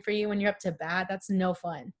cheering for you when you're up to bat. That's no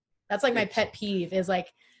fun. That's like my pet peeve is like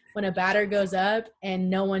when a batter goes up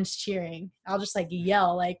and no one's cheering. I'll just like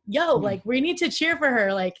yell like, yo, like we need to cheer for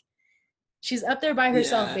her. Like she's up there by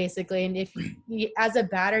herself basically. And if you, as a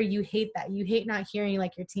batter, you hate that. You hate not hearing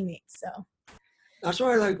like your teammates. So that's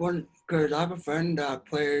why I like because I have a friend that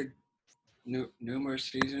played numerous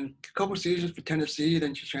seasons, a couple seasons for Tennessee,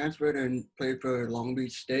 then she transferred and played for Long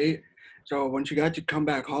Beach State. So when she got to come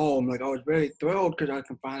back home, like I was very thrilled because I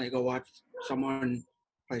can finally go watch someone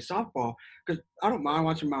play softball. Because I don't mind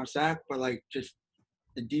watching Mount Sac, but like just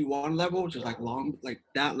the D1 level, just like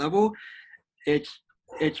that level, it's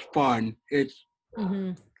fun. It's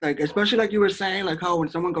like especially like you were saying, like how when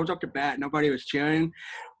someone goes up to bat, nobody was cheering,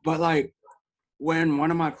 but like when one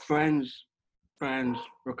of my friends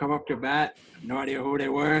would come up to bat, no idea who they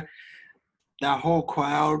were, that whole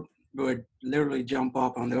crowd would literally jump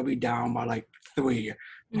up and they'll be down by like 3.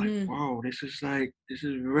 Like, whoa, this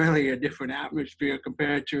is really a different atmosphere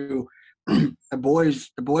compared to the boys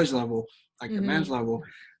level, like the men's level.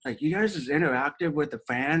 Like you guys is interactive with the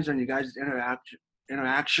fans and you guys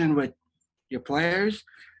interaction with your players.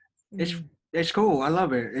 It's cool. I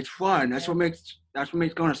love it. It's fun. That's what makes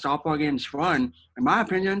going to softball games fun, in my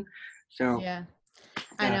opinion. So yeah.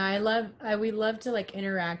 I know. We love to like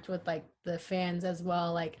interact with like the fans as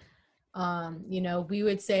well. Like, you know, we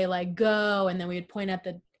would say like go, and then we would point at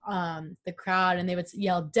the crowd, and they would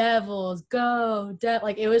yell "Devils, go!"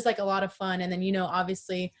 Like it was like a lot of fun. And then you know,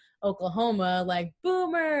 obviously Oklahoma, like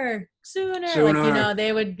Boomer, Sooner. Like you know,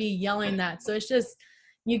 they would be yelling that. So it's just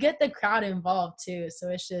you get the crowd involved too. So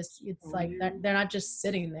it's like they're not just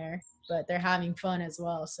sitting there, but they're having fun as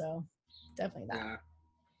well. So definitely that. Yeah.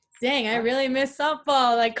 Dang, I really miss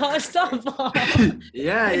softball, like college softball.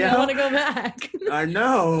 I want to go back. I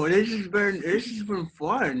know. This has been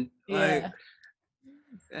fun. Yeah.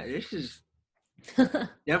 Like, this is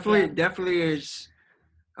definitely is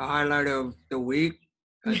a highlight of the week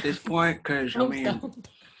at this point. Because I mean,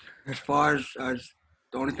 as far as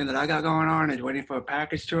the only thing that I got going on is waiting for a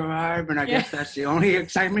package to arrive, and I guess that's the only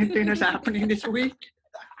excitement thing that's happening this week.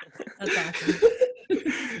 That's awesome.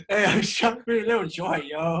 Hey, shout me a little joy,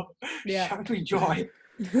 yo. Yeah. Shout me joy.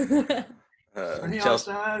 Sunny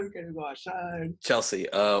Chelsea, outside, we gotta go outside. Chelsea,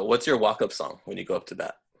 what's your walk-up song when you go up to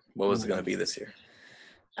bat? What was it going to be this year?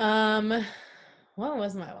 What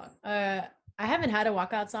was my walk? I haven't had a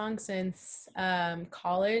walkout song since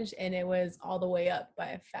college, and it was "All the Way Up"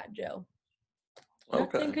 by Fat Joe.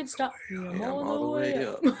 Nothing Okay. could stop me. I'm Yeah, I'm all the way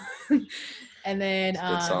up. And then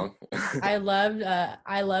Good song. I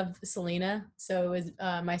loved Selena. So it was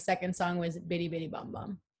my second song was Bitty Bitty Bum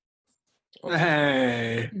Bum.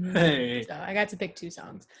 Hey, hey. So I got to pick 2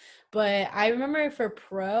 songs. But I remember for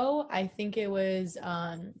pro, I think it was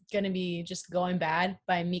gonna be Just Going Bad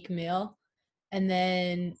by Meek Mill. And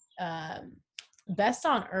then Best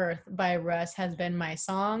on Earth by Russ has been my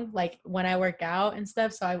song, like when I work out and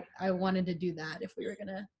stuff. So I wanted to do that if we were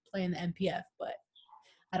gonna play in the MPF, but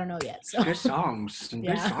I don't know yet. So Good songs. Some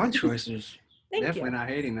good Yeah. song choices. Thank Definitely you. not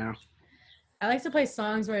hating now. I like to play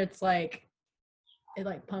songs where it's like it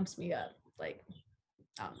like pumps me up. Like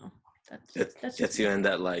I don't know. That's Gets just you in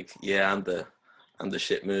that like, yeah, I'm the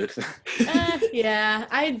shit mood. yeah.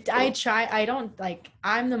 I Cool. try. I don't like.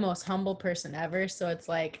 I'm the most humble person ever. So it's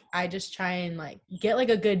like I just try and like get like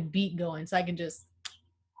a good beat going, so I can just.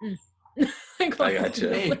 I got you.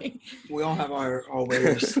 Hey, we all have our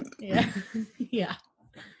ways. Yeah. Yeah.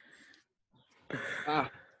 All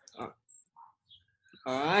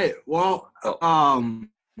right. Well, Oh.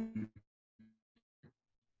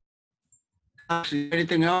 actually,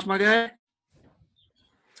 anything else, my guy?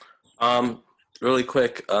 Really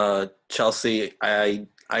quick, Chelsea, I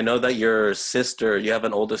know that your sister, you have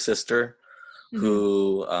an older sister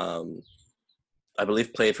who I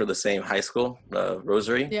believe played for the same high school,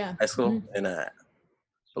 Rosary Yeah. High School in I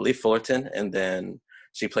believe Fullerton, and then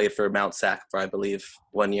she played for Mount Sac for I believe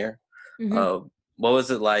 1 year. What was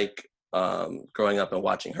it like growing up and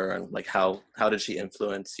watching her, and like how did she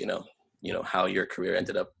influence how your career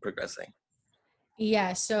ended up progressing?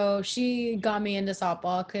 Yeah, so she got me into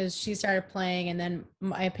softball because she started playing, and then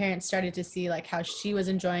my parents started to see like how she was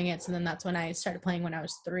enjoying it. So then that's when I started playing when I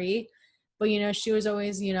was 3. But she was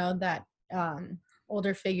always that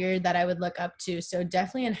older figure that I would look up to. So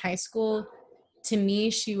definitely in high school, to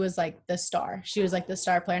me, she was like the star. She was like the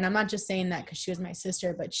star player, and I'm not just saying that because she was my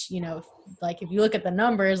sister, but like if you look at the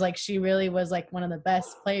numbers, like she really was like one of the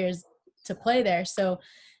best players to play there. So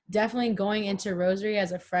definitely going into Rosary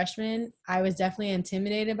as a freshman, I was definitely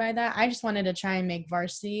intimidated by that. I just wanted to try and make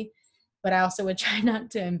varsity, but I also would try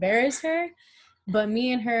not to embarrass her. But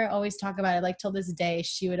me and her always talk about it. Like till this day,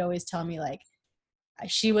 she would always tell me like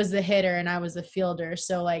she was the hitter and I was the fielder.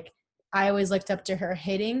 So like I always looked up to her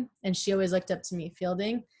hitting and she always looked up to me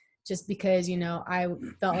fielding, just because, I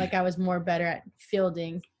felt like I was more better at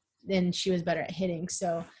fielding than she was better at hitting.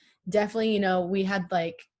 So definitely, we had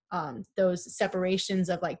like those separations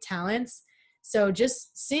of like talents. So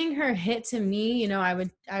just seeing her hit to me, I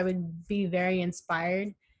would be very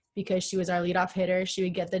inspired because she was our leadoff hitter. She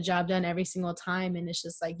would get the job done every single time. And it's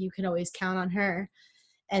just like, you can always count on her.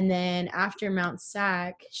 And then after Mount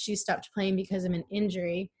Sac, she stopped playing because of an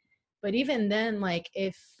injury. But even then, like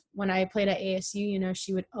when I played at ASU,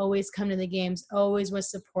 she would always come to the games, always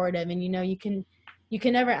was supportive. And, you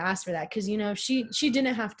can never ask for that because, she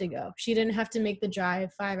didn't have to go. She didn't have to make the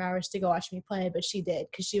drive 5 hours to go watch me play, but she did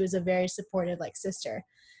because she was a very supportive like sister.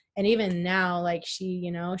 And even now, like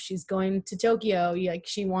she's going to Tokyo, like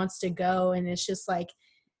she wants to go. And it's just like,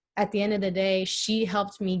 at the end of the day, she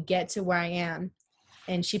helped me get to where I am.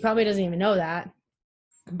 And she probably doesn't even know that,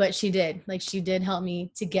 but she did. Like she did help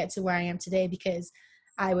me to get to where I am today because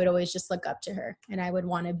I would always just look up to her and I would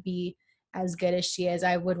want to be as good as she is.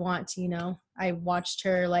 I would want to, I watched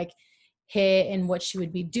her like hit and what she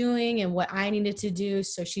would be doing and what I needed to do.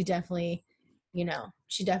 So she definitely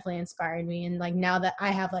inspired me. And like now that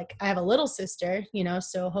I have a little sister,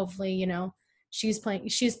 so hopefully, she's playing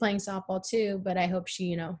softball too, but I hope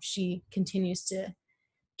she continues to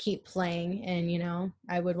keep playing. And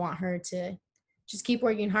I would want her to just keep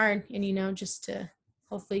working hard and just to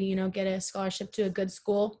hopefully get a scholarship to a good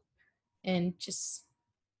school and just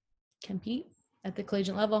compete at the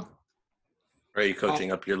collegiate level. Are you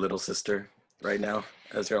coaching up your little sister right now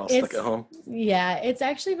as you're all It's stuck at home? Yeah, it's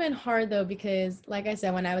actually been hard though because like I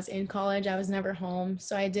said, when I was in college I was never home,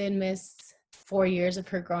 so I did miss 4 years of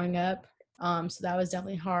her growing up. So that was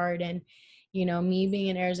definitely hard. And me being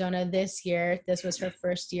in Arizona this year, this was her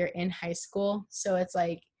first year in high school. So it's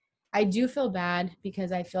like, I do feel bad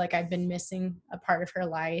because I feel like I've been missing a part of her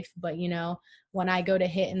life. But, when I go to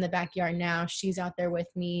hit in the backyard now, she's out there with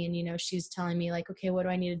me and, she's telling me like, okay, what do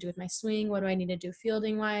I need to do with my swing? What do I need to do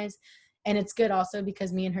fielding wise? And it's good also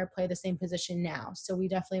because me and her play the same position now. So we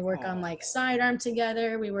definitely work on like sidearm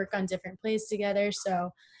together. We work on different plays together.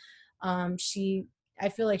 So she I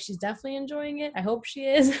feel like she's definitely enjoying it. I hope she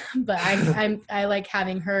is, but I like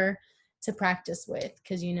having her to practice with,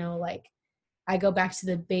 because like I go back to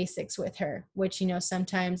the basics with her, which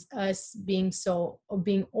sometimes us being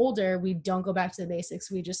older, we don't go back to the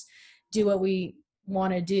basics. We just do what we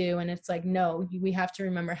want to do, and it's like, no, we have to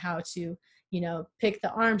remember how to pick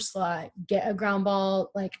the arm slot, get a ground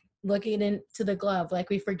ball, like looking into the glove. Like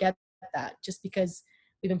we forget that just because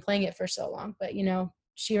we've been playing it for so long. But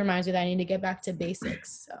she reminds me that I need to get back to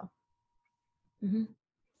basics. So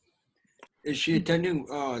Is she attending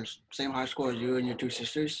same high school as you and your two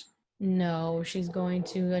sisters? No, she's going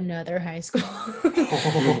to another high school.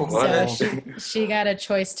 Oh. So she got a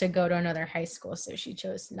choice to go to another high school, so she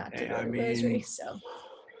chose not to go to Rosary. So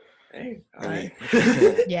Hey, all right.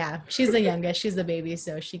 yeah, she's the youngest. She's the baby,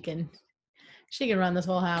 so she can run this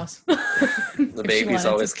whole house. The babies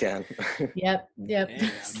always can. Yep.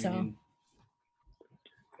 Hey, So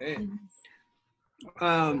hey.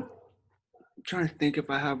 Trying to think if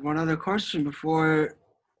I have one other question before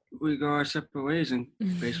we go our separate ways and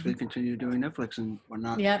basically continue doing Netflix and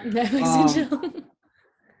whatnot. Yep, Netflix and chill.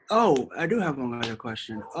 Oh, I do have one other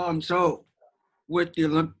question. So with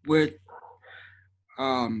the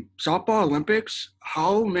softball Olympics,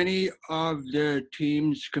 how many of the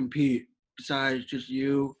teams compete besides just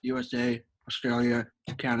you, USA, Australia,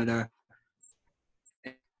 Canada,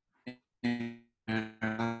 and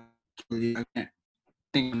I can't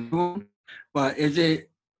think of one, but is it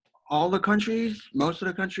all the countries, most of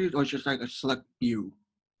the countries, or just like a select few,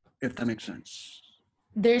 if that makes sense?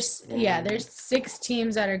 There's 6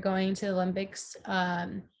 teams that are going to the Olympics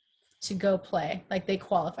to go play. Like they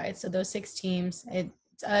qualified. So those 6 teams,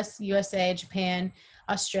 it's us, USA, Japan,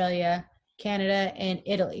 Australia, Canada, and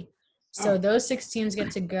Italy. So those 6 teams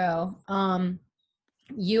get to go.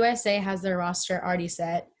 USA has their roster already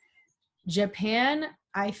set. Japan,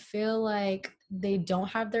 I feel like they don't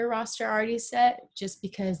have their roster already set, just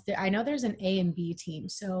because I know there's an A and B team.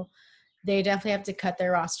 So they definitely have to cut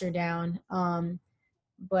their roster down.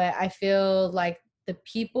 But I feel like the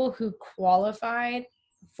people who qualified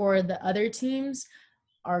for the other teams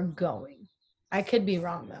are going. I could be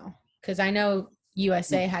wrong though, because I know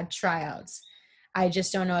USA had tryouts. I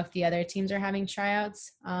just don't know if the other teams are having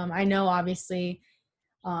tryouts. I know obviously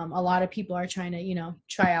a lot of people are trying to,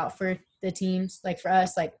 try out for the teams. Like for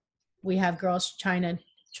us, like we have girls trying to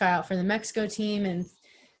try out for the Mexico team. And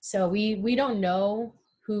so we don't know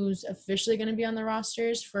who's officially going to be on the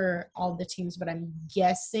rosters for all the teams, but I'm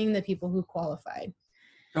guessing the people who qualified.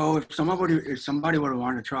 So if somebody would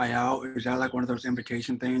want to try out, is that like one of those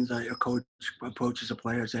invitation things that a coach approaches a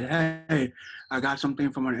player and say, hey, I got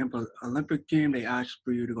something from an Olympic team. They asked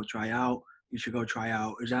for you to go try out. You should go try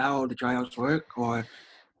out. Is that how the tryouts work? Or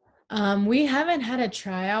We haven't had a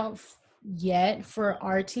tryout yet for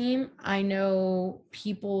our team. I know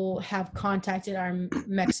people have contacted our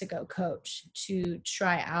Mexico coach to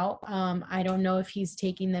try out. I don't know if he's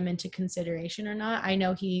taking them into consideration or not. I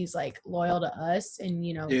know he's like loyal to us, and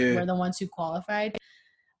we're the ones who qualified.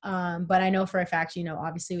 But I know for a fact,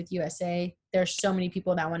 obviously with USA, there's so many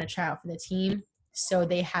people that want to try out for the team, so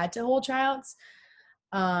they had to hold tryouts.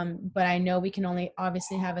 But I know we can only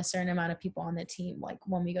obviously have a certain amount of people on the team, like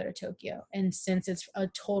when we go to Tokyo. And since it's a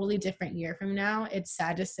totally different year from now, it's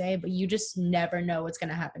sad to say, but you just never know what's going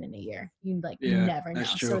to happen in a year. You never know.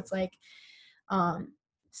 True. So it's like,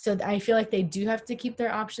 so I feel like they do have to keep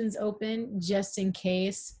their options open just in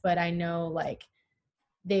case, but I know like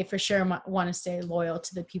they for sure want to stay loyal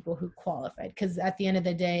to the people who qualified. Because at the end of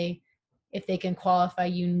the day, if they can qualify,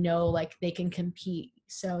 like they can compete.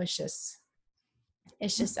 So it's just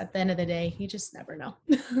at the end of the day, you just never know.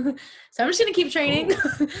 So I'm just going to keep training.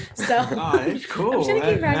 Cool. So it's cool. I'm just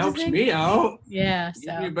gonna keep That helps practicing. me out. Yeah.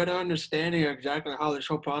 Gives me a better understanding of exactly how this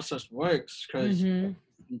whole process works. Because,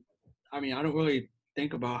 I mean, I don't really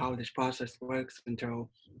think about how this process works until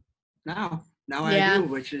now. Now I do,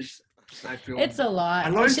 which is, I feel it's a lot. I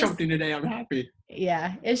learned something today. I'm happy.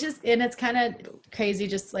 Yeah. It's just, and it's kind of crazy,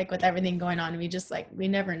 just like with everything going on. We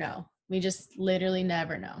never know. We just literally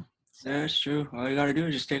never know. So. That's true. All you got to do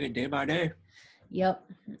is just take it day by day. Yep.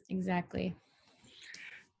 Exactly.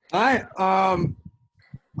 All right.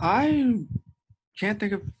 I can't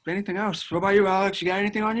think of anything else. What about you, Alex? You got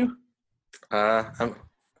anything on you?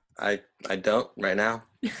 I don't right now.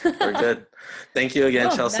 We're good. Thank you again,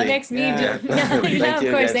 Chelsea. That makes me yeah. of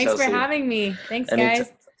course. Thanks Chelsea. for having me. Thanks,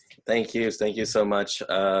 guys. Thank you so much.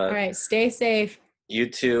 All right, stay safe. You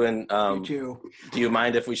too, and you too. Do you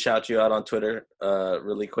mind if we shout you out on Twitter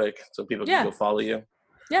really quick so people can go follow you?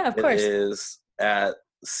 Yeah, of course. It is at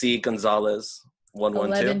C Gonzales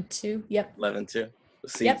 112. 11-2. Yep. 11-2.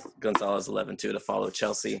 C Gonzales 11-2 to follow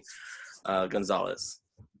Chelsea. Gonzales,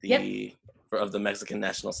 of the Mexican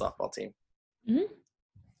national softball team. Mm-hmm.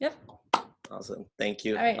 Yep. Awesome. Thank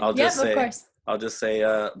you. All right. I'll just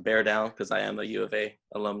say bear down because I am a U of A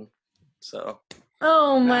alum. So.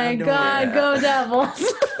 Oh my God, go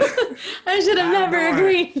Devils. I should have never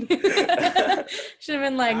agreed. Should have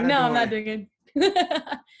been like, no, I'm not doing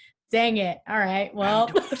it. Dang it. All right. Well,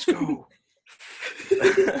 let's go.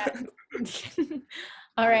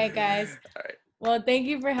 All right, guys. All right. Well, thank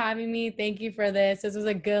you for having me. Thank you for this. This was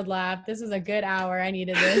a good laugh. This was a good hour. I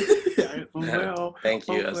needed this. Thank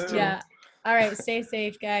you. Yeah. All right. Stay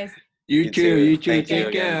safe, guys. You too. Thank you Take care.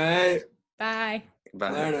 again. Bye.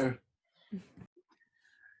 Later.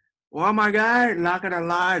 Well, my guy, not gonna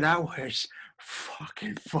lie, that was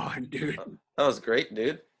fucking fun, dude. That was great,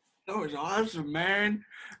 dude. That was awesome, man.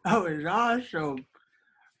 That was awesome.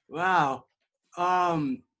 Wow.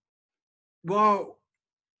 Well,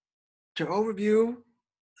 to overview,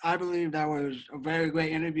 I believe that was a very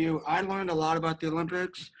great interview. I learned a lot about the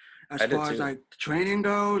Olympics as far as like training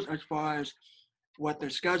goes, as far as what their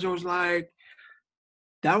schedule's like.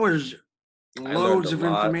 That was loads of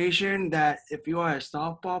information that if you are a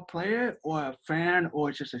softball player or a fan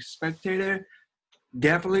or just a spectator,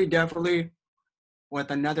 definitely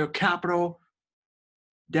with another capital,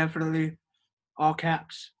 definitely all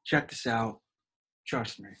caps, check this out.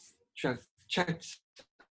 Trust me. Check. I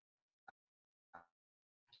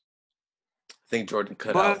think Jordan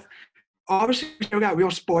cut out. But obviously we got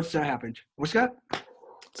real sports that happened. What's that?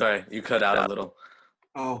 Sorry, you cut out a little.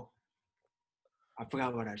 Oh, I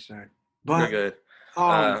forgot what I said. But you're good.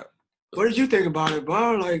 What did you think about it,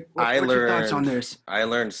 bro? Like, what's your thoughts on this? I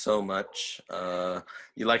learned so much.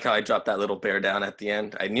 You like how I dropped that little bear down at the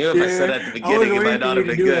end? I knew if I said at the beginning, it might not have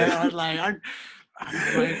been good. I was like,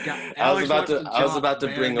 I was about to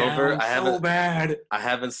bring over. I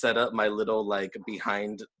haven't set up my little like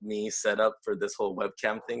behind me setup for this whole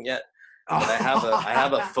webcam thing yet. But I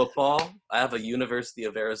have a football. I have a University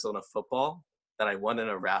of Arizona football that I won in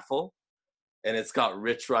a raffle, and it's got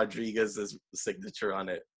Rich Rodriguez's signature on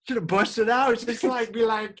it. Should have busted out. It's just like be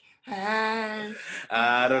like, hey.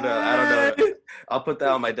 I don't know. I'll put that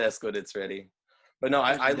on my desk when it's ready. But no,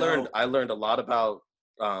 I learned a lot about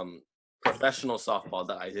professional softball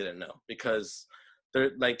that I didn't know, because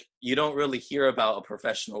you don't really hear about a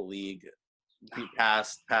professional league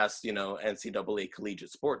past NCAA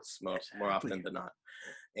collegiate sports more often than not.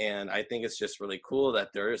 And I think it's just really cool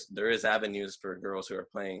that there is avenues for girls who are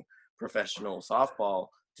playing professional softball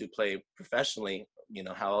to play professionally.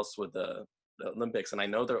 How else would the Olympics? And I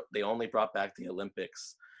know they only brought back the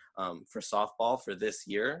Olympics for softball for this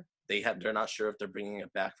year. They're not sure if they're bringing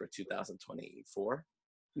it back for 2024.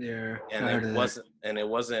 Yeah, and it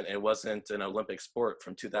wasn't an Olympic sport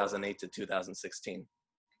from 2008 to 2016.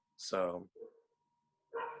 So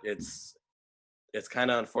it's kind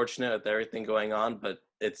of unfortunate with everything going on, but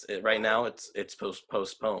right now it's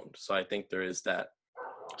postponed. So I think there is that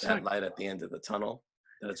light at the end of the tunnel.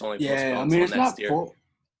 That it's only postponed until next year.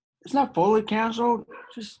 It's not fully canceled.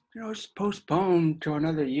 Just it's postponed to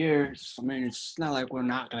another year. I mean, it's not like we're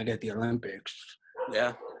not gonna get the Olympics.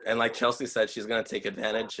 Yeah, and like Chelsea said, she's gonna take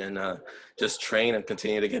advantage and just train and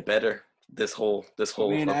continue to get better this whole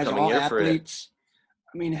upcoming year for it.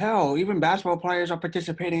 I mean, hell, even basketball players are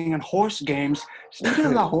participating in horse games. Speaking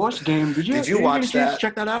of the horse game, did you watch that?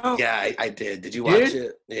 Check that out? Yeah, I did. Did you watch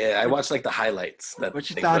it? Yeah, I watched like the highlights.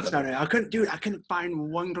 What's your thoughts on it? I couldn't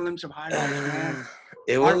find one glimpse of highlights, man.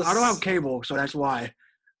 I don't have cable, so that's why.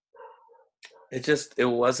 It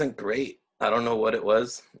wasn't great. I don't know what it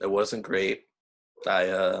was. It wasn't great.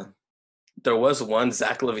 There was one,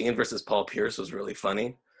 Zach Levine versus Paul Pierce was really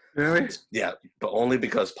funny. Really? Yeah, but only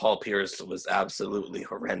because Paul Pierce was absolutely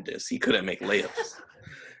horrendous. He couldn't make layups.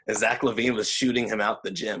 And Zach Levine was shooting him out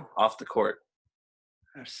the gym, off the court.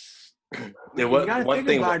 You gotta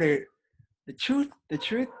think about it. The truth,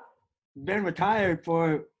 been retired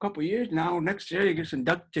for a couple years now. Next year he gets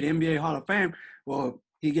inducted to the NBA Hall of Fame. Well,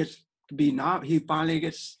 he finally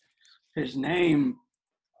gets his name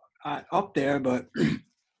up there, but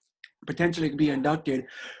potentially could be inducted.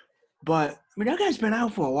 But, I mean, that guy's been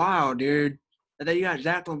out for a while, dude. And then you got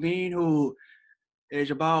Zach Levine, who is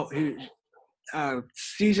about his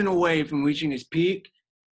season away from reaching his peak,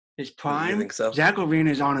 his prime. You think so? Zach Levine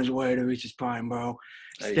is on his way to reach his prime, bro.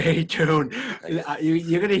 Stay tuned.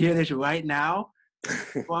 You're going to hear this right now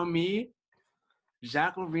from me.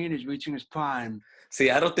 Zach Levine is reaching his prime. See,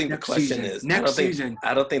 I don't think the question is next season.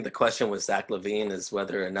 I don't think the question with Zach Levine is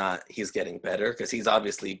whether or not he's getting better, because he's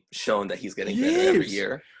obviously shown that he's getting better every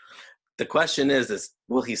year. The question is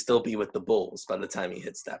will he still be with the Bulls by the time he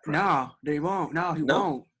hits that prime? No, they won't. No, he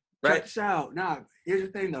won't. Right. Check this out. No, here's the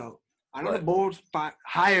thing, though. I know the What? Bulls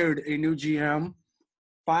hired a new GM,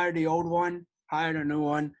 fired the old one, hired a new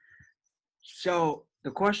one. So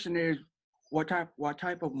the question is, what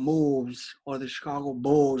type of moves are the Chicago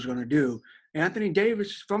Bulls going to do? Anthony Davis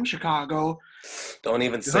is from Chicago. Don't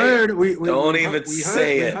even We say it. heard. Don't even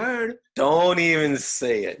say We it. heard. Don't even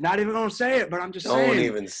say it. Not even gonna say it, but I'm just Don't saying.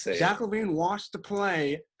 even say Zach it. LaVine wants to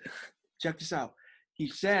play. Check this out. He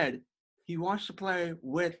said he wants to play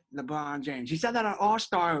with LeBron James. He said that at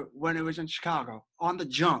All-Star when it was in Chicago on the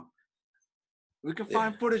jump. We can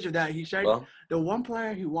find footage of that. He said the one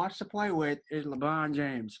player he wants to play with is LeBron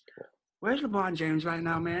James. Where's LeBron James right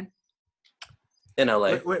now, man? In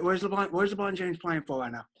LA. Where's LeBron James playing for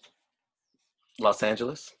right now? Los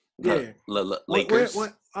Angeles. Yeah. Lakers.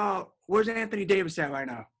 Where's Anthony Davis at right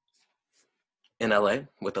now? In LA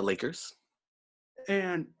with the Lakers.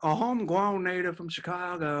 And a homegrown native from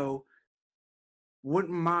Chicago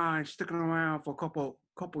wouldn't mind sticking around for a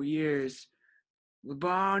couple years.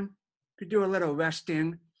 LeBron could do a little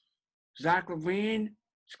resting. Zach LaVine,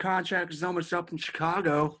 his contract is almost up in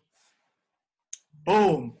Chicago.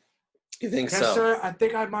 Boom. You think Yes, so? sir. I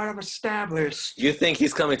think I might have established. You think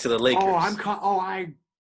he's coming to the Lakers? I'm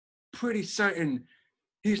pretty certain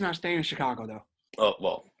he's not staying in Chicago, though. Oh,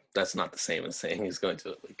 well, that's not the same as saying he's going to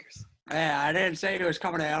the Lakers. Yeah, I didn't say he was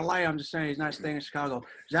coming to LA. I'm just saying he's not staying in Chicago.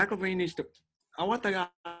 Zach LaVine needs to. I want the guy.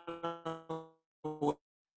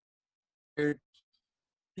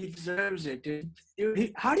 He deserves it, dude.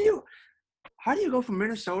 How do you go from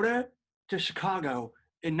Minnesota to Chicago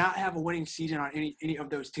and not have a winning season on any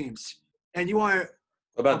of those teams? And you are.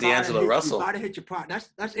 What about D'Angelo Russell? You about to hit your prime.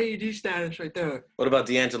 That's AED status right there. What about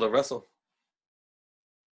D'Angelo Russell?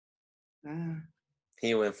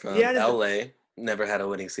 He went from LA, never had a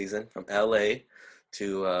winning season, from LA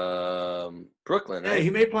to Brooklyn, right? Hey, he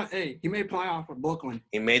made playoffs with Brooklyn.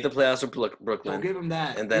 He made the playoffs with Brooklyn. I'll give him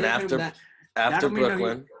that. And then after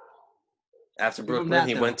Brooklyn,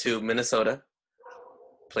 he went to Minnesota.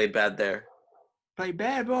 Played bad there. Played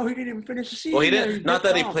bad, bro. He didn't even finish the season. Well, he didn't. Not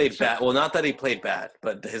that he played bad. Well, not that he played bad,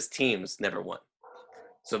 but his teams never won.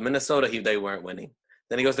 So Minnesota, they weren't winning.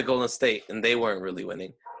 Then he goes to Golden State, and they weren't really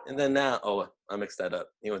winning. And then now, I mixed that up.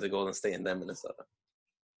 He went to Golden State and then Minnesota.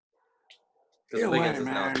 Yeah,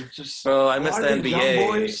 man. Bro, I missed the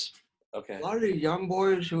NBA. Okay. A lot of the young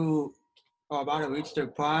boys who are about to reach their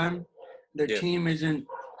prime, their team isn't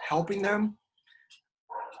helping them.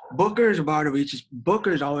 Booker's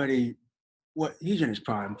already. He's in his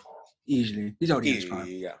prime, easily. He's already in his prime.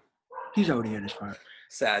 Yeah. He's already in his prime.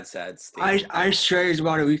 Sad state. Ice Trey is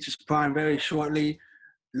about to reach his prime very shortly.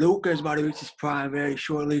 Luka is about to reach his prime very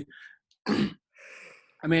shortly.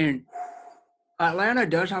 I mean, Atlanta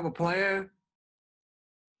does have a player.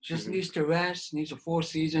 Just needs to rest. Needs a full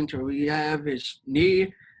season to rehab his knee,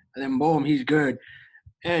 and then boom, he's good.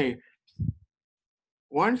 Hey,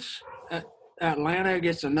 once Atlanta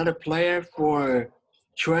gets another player for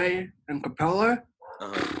Trey and Capella,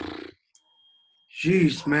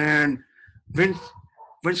 jeez, man,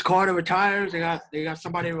 Vince Carter retires. They got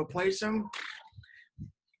somebody to replace him.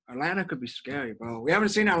 Atlanta could be scary, bro. We haven't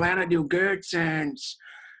seen Atlanta do good since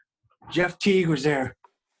Jeff Teague was there.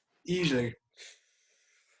 Easily.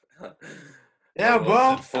 Yeah,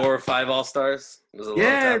 bro. 4 or 5 All-Stars. It was a long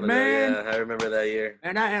time ago. Yeah, I remember that year.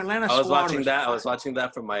 And that Atlanta I was watching that. I was watching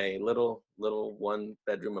that from my little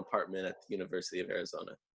 1-bedroom apartment at the University of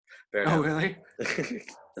Arizona. Oh, really?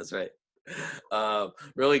 That's right.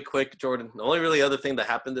 Really quick, Jordan. The only really other thing that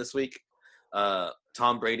happened this week,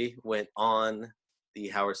 Tom Brady went on the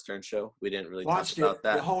Howard Stern show. We didn't really talk about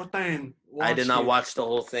that. The whole thing. I did not watch the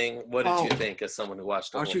whole thing. What did you think as someone who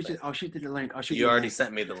watched the whole thing? I'll shoot you the link. You already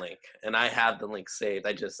sent me the link, and I have the link saved.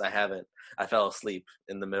 I haven't. I fell asleep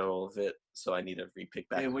in the middle of it, so I need to re-pick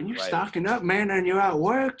back. Hey, when you're stocking up, man, and you're at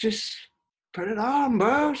work, just put it on,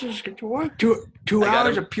 bro. Just get to work. Two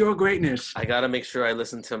hours of pure greatness. I gotta make sure I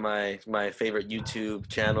listen to my favorite YouTube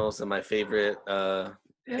channels and my favorite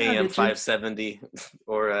AM 570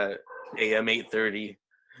 or AM 830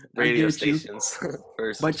 radio stations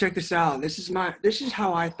first. But check this out. This is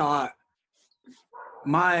how I thought.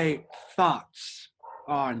 My thoughts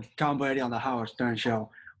on Tom Brady on the Howard Stern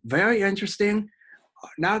show. Very interesting.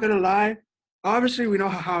 Not gonna lie. Obviously, we know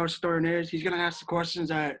how Howard Stern is. He's gonna ask the questions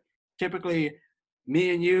that typically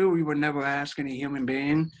me and you, we would never ask any human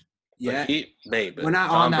being yet. But we're not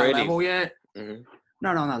Tom on that Brady. level yet. Mm-hmm.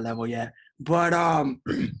 Not on that level yet. But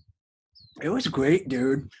it was great,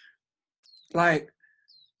 dude. Like,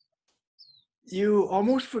 you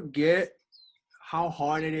almost forget how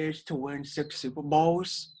hard it is to win 6 Super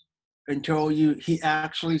Bowls until he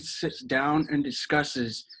actually sits down and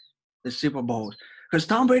discusses the Super Bowls. Because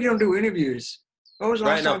Tom Brady don't do interviews. When was the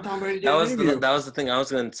Right. last No, time Tom Brady did that an was interview? that was the thing I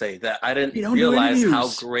was going to say, that I He didn't don't do realize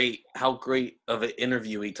interviews. how great of an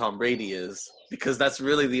interviewee Tom Brady is, because that's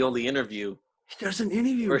really the only interview He does an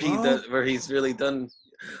interview, bro. where he's really done.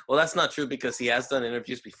 Well, that's not true, because he has done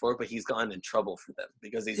interviews before, but he's gotten in trouble for them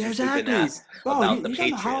because he's Yeah, usually been exactly. asked Bro, about the he's on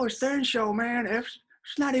the Howard Patriots. Stern show, man. It's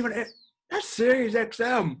not even that's Sirius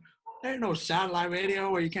XM. There ain't no satellite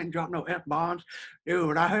radio where you can't drop no F bombs. Dude,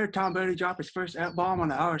 when I heard Tom Brady drop his first F bomb on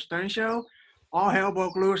the Howard Stern show, all hell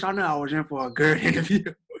broke loose. I knew I was in for a good interview.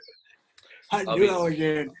 I I'll knew be I was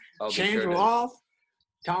in. I'll be Chains sure were to. off.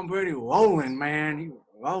 Tom Brady rolling, man. He was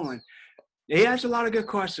rolling. He asked a lot of good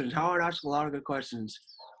questions. Howard asked a lot of good questions.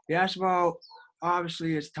 He asked about,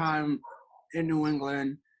 obviously, his time in New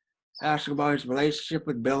England. Asked about his relationship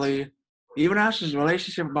with Billy. He even asked his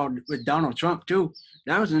relationship with Donald Trump, too.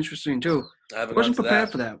 That was interesting, too. I haven't gotten Wasn't to prepared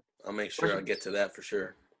that. for that. I'll make sure I get to that for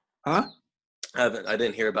sure. Huh? I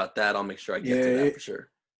didn't hear about that. I'll make sure I get to Yeah. that for sure.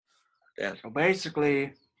 Yeah. So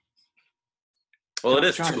basically, Well, it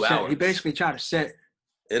is 2 hours. He basically tried to set.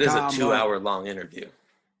 It is a Tom 2-hour long interview.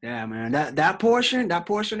 Yeah, man. That portion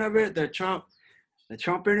of it, the Trump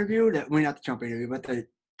interview, not the Trump interview, but the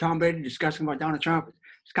Tom Brady discussing about Donald Trump,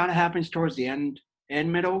 it kind of happens towards the end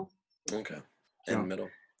middle. Okay. So, In the middle.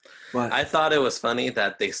 But I thought it was funny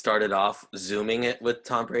that they started off Zooming it with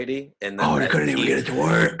Tom Brady, and then they couldn't even get it to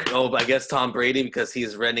work. Oh, I guess Tom Brady, because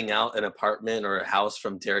he's renting out an apartment or a house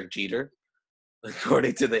from Derek Jeter,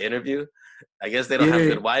 according to the interview. I guess they don't have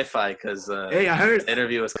good Wi-Fi because Hey, I heard the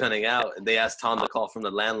interview was cutting out. They asked Tom to call from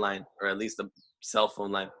the landline, or at least the cell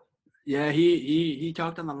phone line. Yeah, he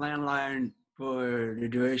talked on the landline for the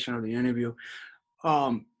duration of the interview.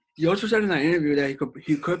 He also said in that interview that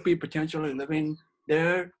he could be potentially living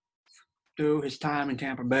there through his time in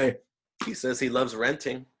Tampa Bay. He says he loves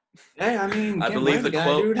renting. Hey, I mean, I believe the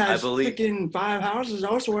quote. Dude has freaking 5 houses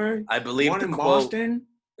elsewhere. I believe one the in quote. Boston.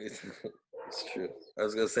 It's true. I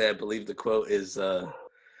was gonna say I believe the quote is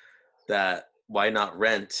that why not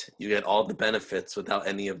rent? You get all the benefits without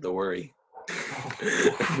any of the worry.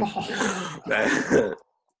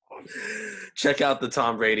 Check out the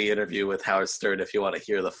Tom Brady interview with Howard Stern if you want to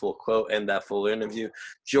hear the full quote and that full interview.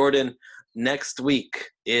 Jordan, next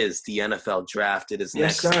week is the NFL draft. It is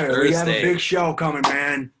next Thursday. We have a big show coming,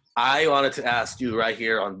 man. I wanted to ask you right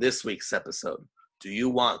here on this week's episode, do you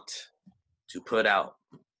want to put out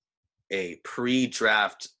a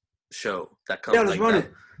pre-draft show that comes like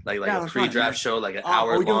a pre-draft show, like an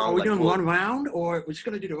hour long? Are we doing one round, or we're just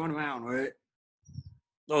gonna do the one round, right?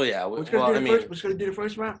 Oh yeah, we're gonna do the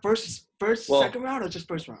first round, second round, or just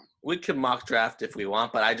first round? We could mock draft if we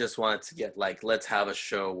want, but I just wanted to get let's have a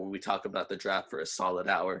show where we talk about the draft for a solid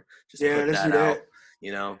hour. Just put that out,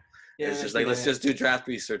 you know. Yeah, it's just let's just do draft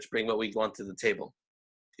research, bring what we want to the table,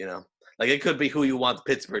 you know. Like it could be who you want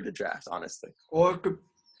Pittsburgh to draft, honestly. Or it could,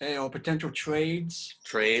 or potential trades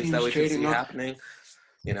that we can see happening.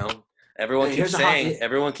 You know, everyone keeps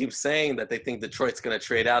saying that they think Detroit's going to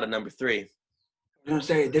trade out at number 3. I'm gonna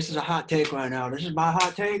say this is a hot take right now. This is my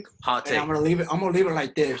hot take. Hot take. I'm gonna leave it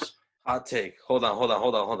like this. Hot take. Hold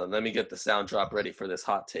on. Let me get the sound drop ready for this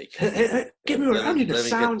hot take. Give me. I need the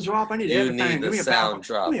sound drop. I need everything. You need the sound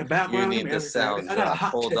drop. Give me a background. You need the sound drop.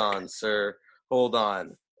 Hold on, sir. Hold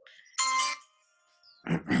on.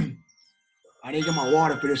 I need to get my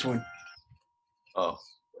water for this one. Oh.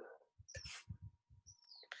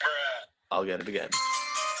 I'll get it again.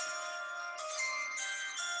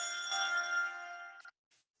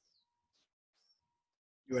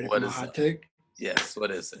 You ready for my hot take? Yes, what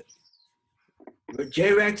is it?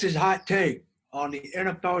 J-Rex's hot take on the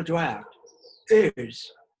NFL draft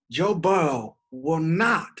is Joe Burrow will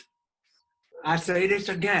not, I say this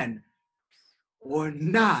again, will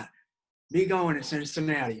not be going to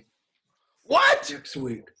Cincinnati. What? Next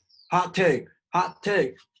week. Hot take.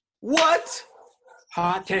 What?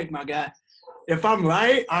 Hot take, my guy. If I'm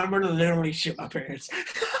right, I'm going to literally shit my pants.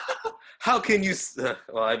 How can you?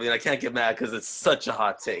 Well, I mean, I can't get mad because it's such a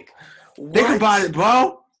hot take. What? Think about it,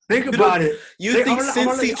 bro. Think about it. You think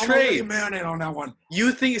Cincy trades? I'm gonna marinate on that one.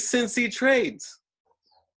 You think Cincy trades?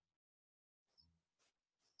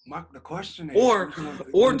 The question is,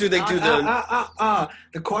 or do they do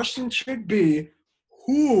the question should be,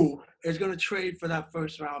 who is going to trade for that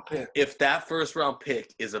first round pick? If that first round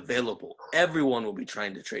pick is available, everyone will be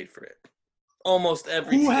trying to trade for it. Almost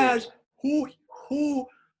every who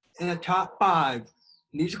in the top 5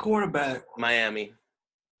 needs a quarterback? Miami.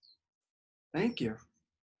 Thank you.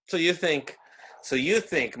 So you think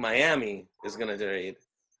Miami is going to trade?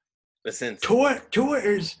 Listen. Tua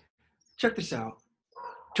is, check this out.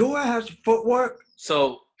 Tua has footwork.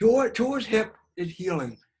 So Tua's hip is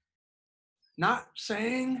healing. Not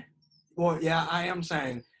saying Well, yeah, I am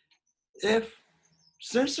saying if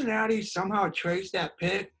Cincinnati somehow trades that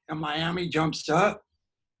pick and Miami jumps up,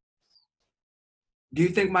 do you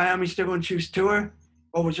think Miami's still going to choose Tua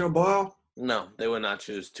over Joe Burrow? No, they would not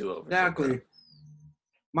choose two over. Exactly.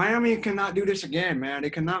 Miami cannot do this again, man. They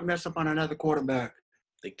cannot mess up on another quarterback.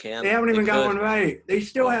 They can. They haven't even got could. one right. They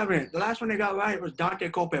still haven't. The last one they got right was Dante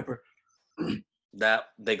Culpepper. That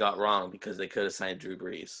they got wrong because they could have signed Drew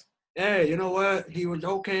Brees. Hey, you know what? He was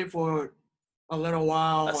okay for a little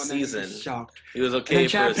while. A and season. Then he was shocked. He was okay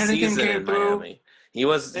for a season in Miami. He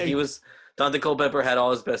was. Dante Culpepper had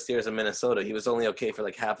all his best years in Minnesota. He was only okay for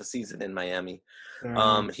like half a season in Miami.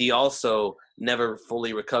 He also never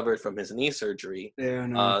fully recovered from his knee surgery. Yeah,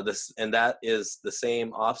 no. And that is the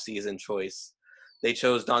same offseason choice. They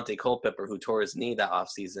chose Dante Culpepper, who tore his knee that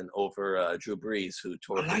offseason, over Drew Brees, who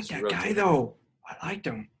tore his that rotator. guy, though. I liked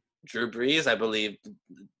him. Drew Brees, I believe,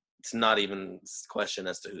 it's not even a question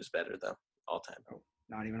as to who's better, though, all time.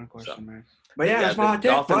 Not even a question, man. But yeah, that's my hot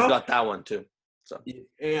take, Dolphins got that one, too. So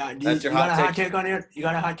yeah, that's your hot hot take on it. You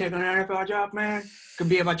got a hot take on the NFL draft, man? Could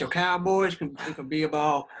be about your Cowboys. It could be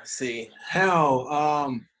about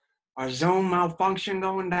our zone malfunction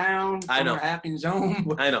going down. I know. Hacking zone.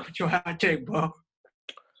 I know. What's your hot take, bro?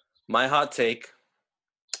 My hot take.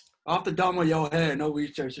 Off the dome of your head, no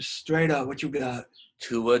research, just straight up. What you got?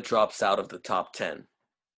 Tua drops out of the top 10.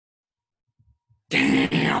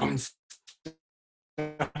 Damn.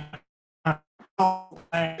 No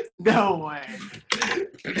way. No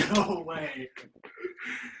way.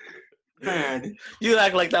 Man. You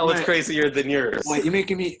act like that was crazier than yours. Wait, you're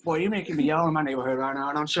making me yell in my neighborhood right now,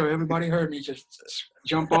 and I'm sure everybody heard me just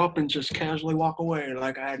jump up and just casually walk away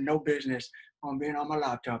like I had no business on being on my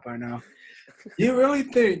laptop right now. You really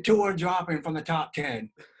think Tua dropping from the top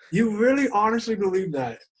 10? You really honestly believe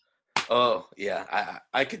that? Oh, yeah.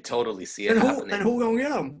 I could totally see it happening. And who gonna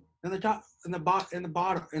get him? In the top, in the bottom,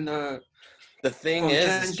 The thing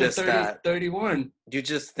is just 30, that 31. You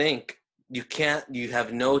just think you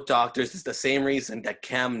have no doctors. It's the same reason that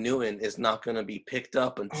Cam Newton is not going to be picked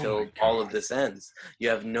up until all of this ends. You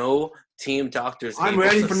have no team doctors. I'm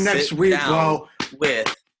ready for next week, bro.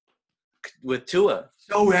 With Tua.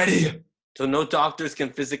 So ready. So no doctors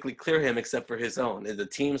can physically clear him except for his own. And the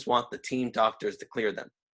teams want the team doctors to clear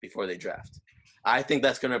them before they draft. I think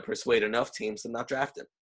that's going to persuade enough teams to not draft him.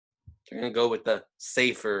 They're going to go with the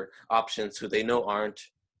safer options who they know aren't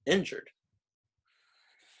injured.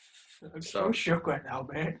 I'm so shook right now,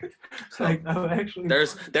 man.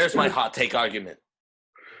 There's my hot take argument.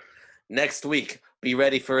 Next week, be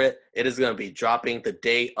ready for it. It is going to be dropping the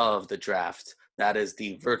day of the draft. That is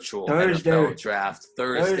the virtual NFL draft.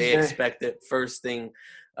 Thursday. Expect it first thing.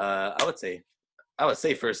 I would say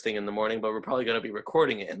first thing in the morning, but we're probably going to be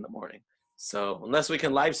recording it in the morning. So unless we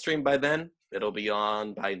can live stream by then, it'll be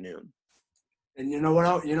on by noon. And you know what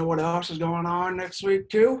else? You know what else is going on next week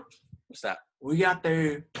too? What's that? We got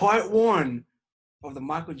the part 1 of the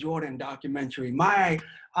Michael Jordan documentary. I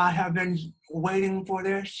have been waiting for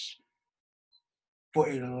this for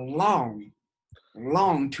a long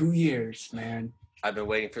 2 years, man. I've been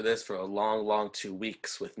waiting for this for a long 2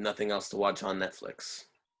 weeks with nothing else to watch on Netflix.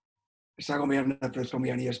 It's not going to be on Netflix. It's going to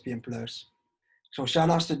be on ESPN Plus. So shout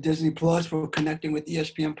outs to Disney Plus for connecting with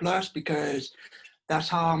ESPN Plus because that's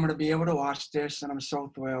how I'm going to be able to watch this, and I'm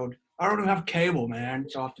so thrilled. I don't even have cable, man,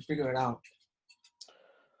 so I'll have to figure it out.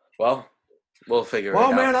 Well, we'll figure it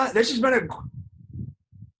out. Well, man, this has been a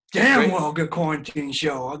good quarantine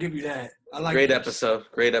show. I'll give you that. I like Great this. episode.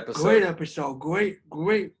 Great episode. Great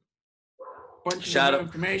bunch of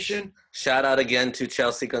information. Shout out again to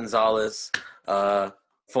Chelsea Gonzales,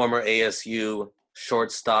 former ASU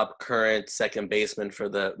shortstop, current second baseman for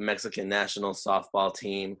the Mexican national softball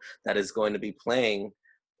team that is going to be playing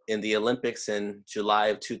in the Olympics in July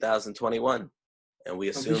of 2021. And we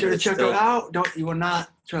assume be sure to check her out. You will not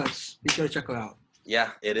trust. Be sure to check her out.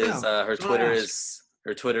 Yeah, it is. Her Twitter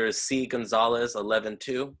is C Gonzales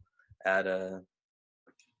 112 at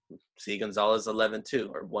C Gonzales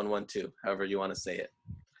 112 or 112, however you want to say it.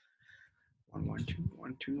 112,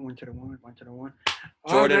 1 to the 1.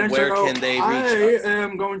 Jordan, where can they reach us? I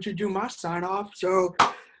am going to do my sign off. So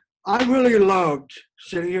I really loved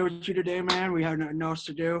sitting here with you today, man. We have nothing else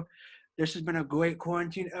to do. This has been a great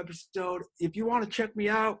quarantine episode. If you want to check me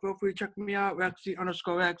out, feel free to check me out,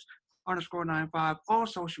 Rexy_X_95, all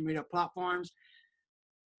social media platforms.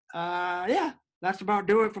 Yeah, that's about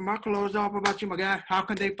do it for my close off. About you, my guy. How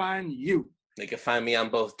can they find you? You can find me on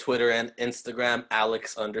both Twitter and Instagram,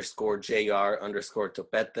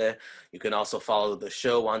 Alex_JR_Topete. You can also follow the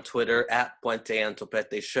show on Twitter at Puente and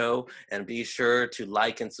Topete Show. And be sure to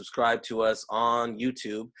like and subscribe to us on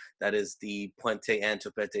YouTube. That is the Puente and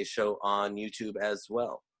Topete Show on YouTube as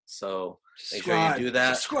well. So make sure you do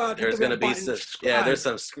that. Subscribe. There's going to be some,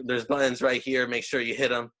 there's buttons right here. Make sure you hit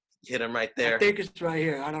them. Hit them right there. I think it's right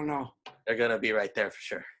here. I don't know. They're going to be right there for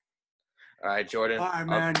sure. All right, Jordan. All right,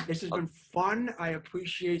 man. This has been fun. I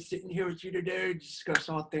appreciate sitting here with you today to discuss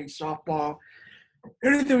all things softball.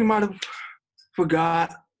 Anything we might have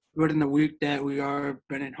forgot within the week that we are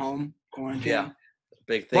been at home quarantine. Yeah.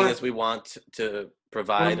 Big thing is we want to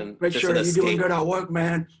provide and make just sure an you're escape. doing good at work,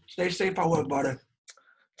 man. Stay safe at work, brother.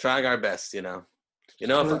 Trying our best, you know.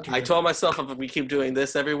 If I told myself if we keep doing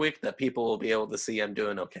this every week, that people will be able to see I'm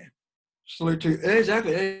doing okay. Salute to you.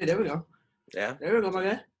 Exactly. Hey, there we go. Yeah. There we go, my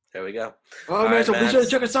guy. There we go. All right, man. So be sure to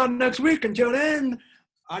check us out next week. Until then,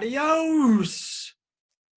 adios.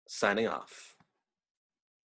 Signing off.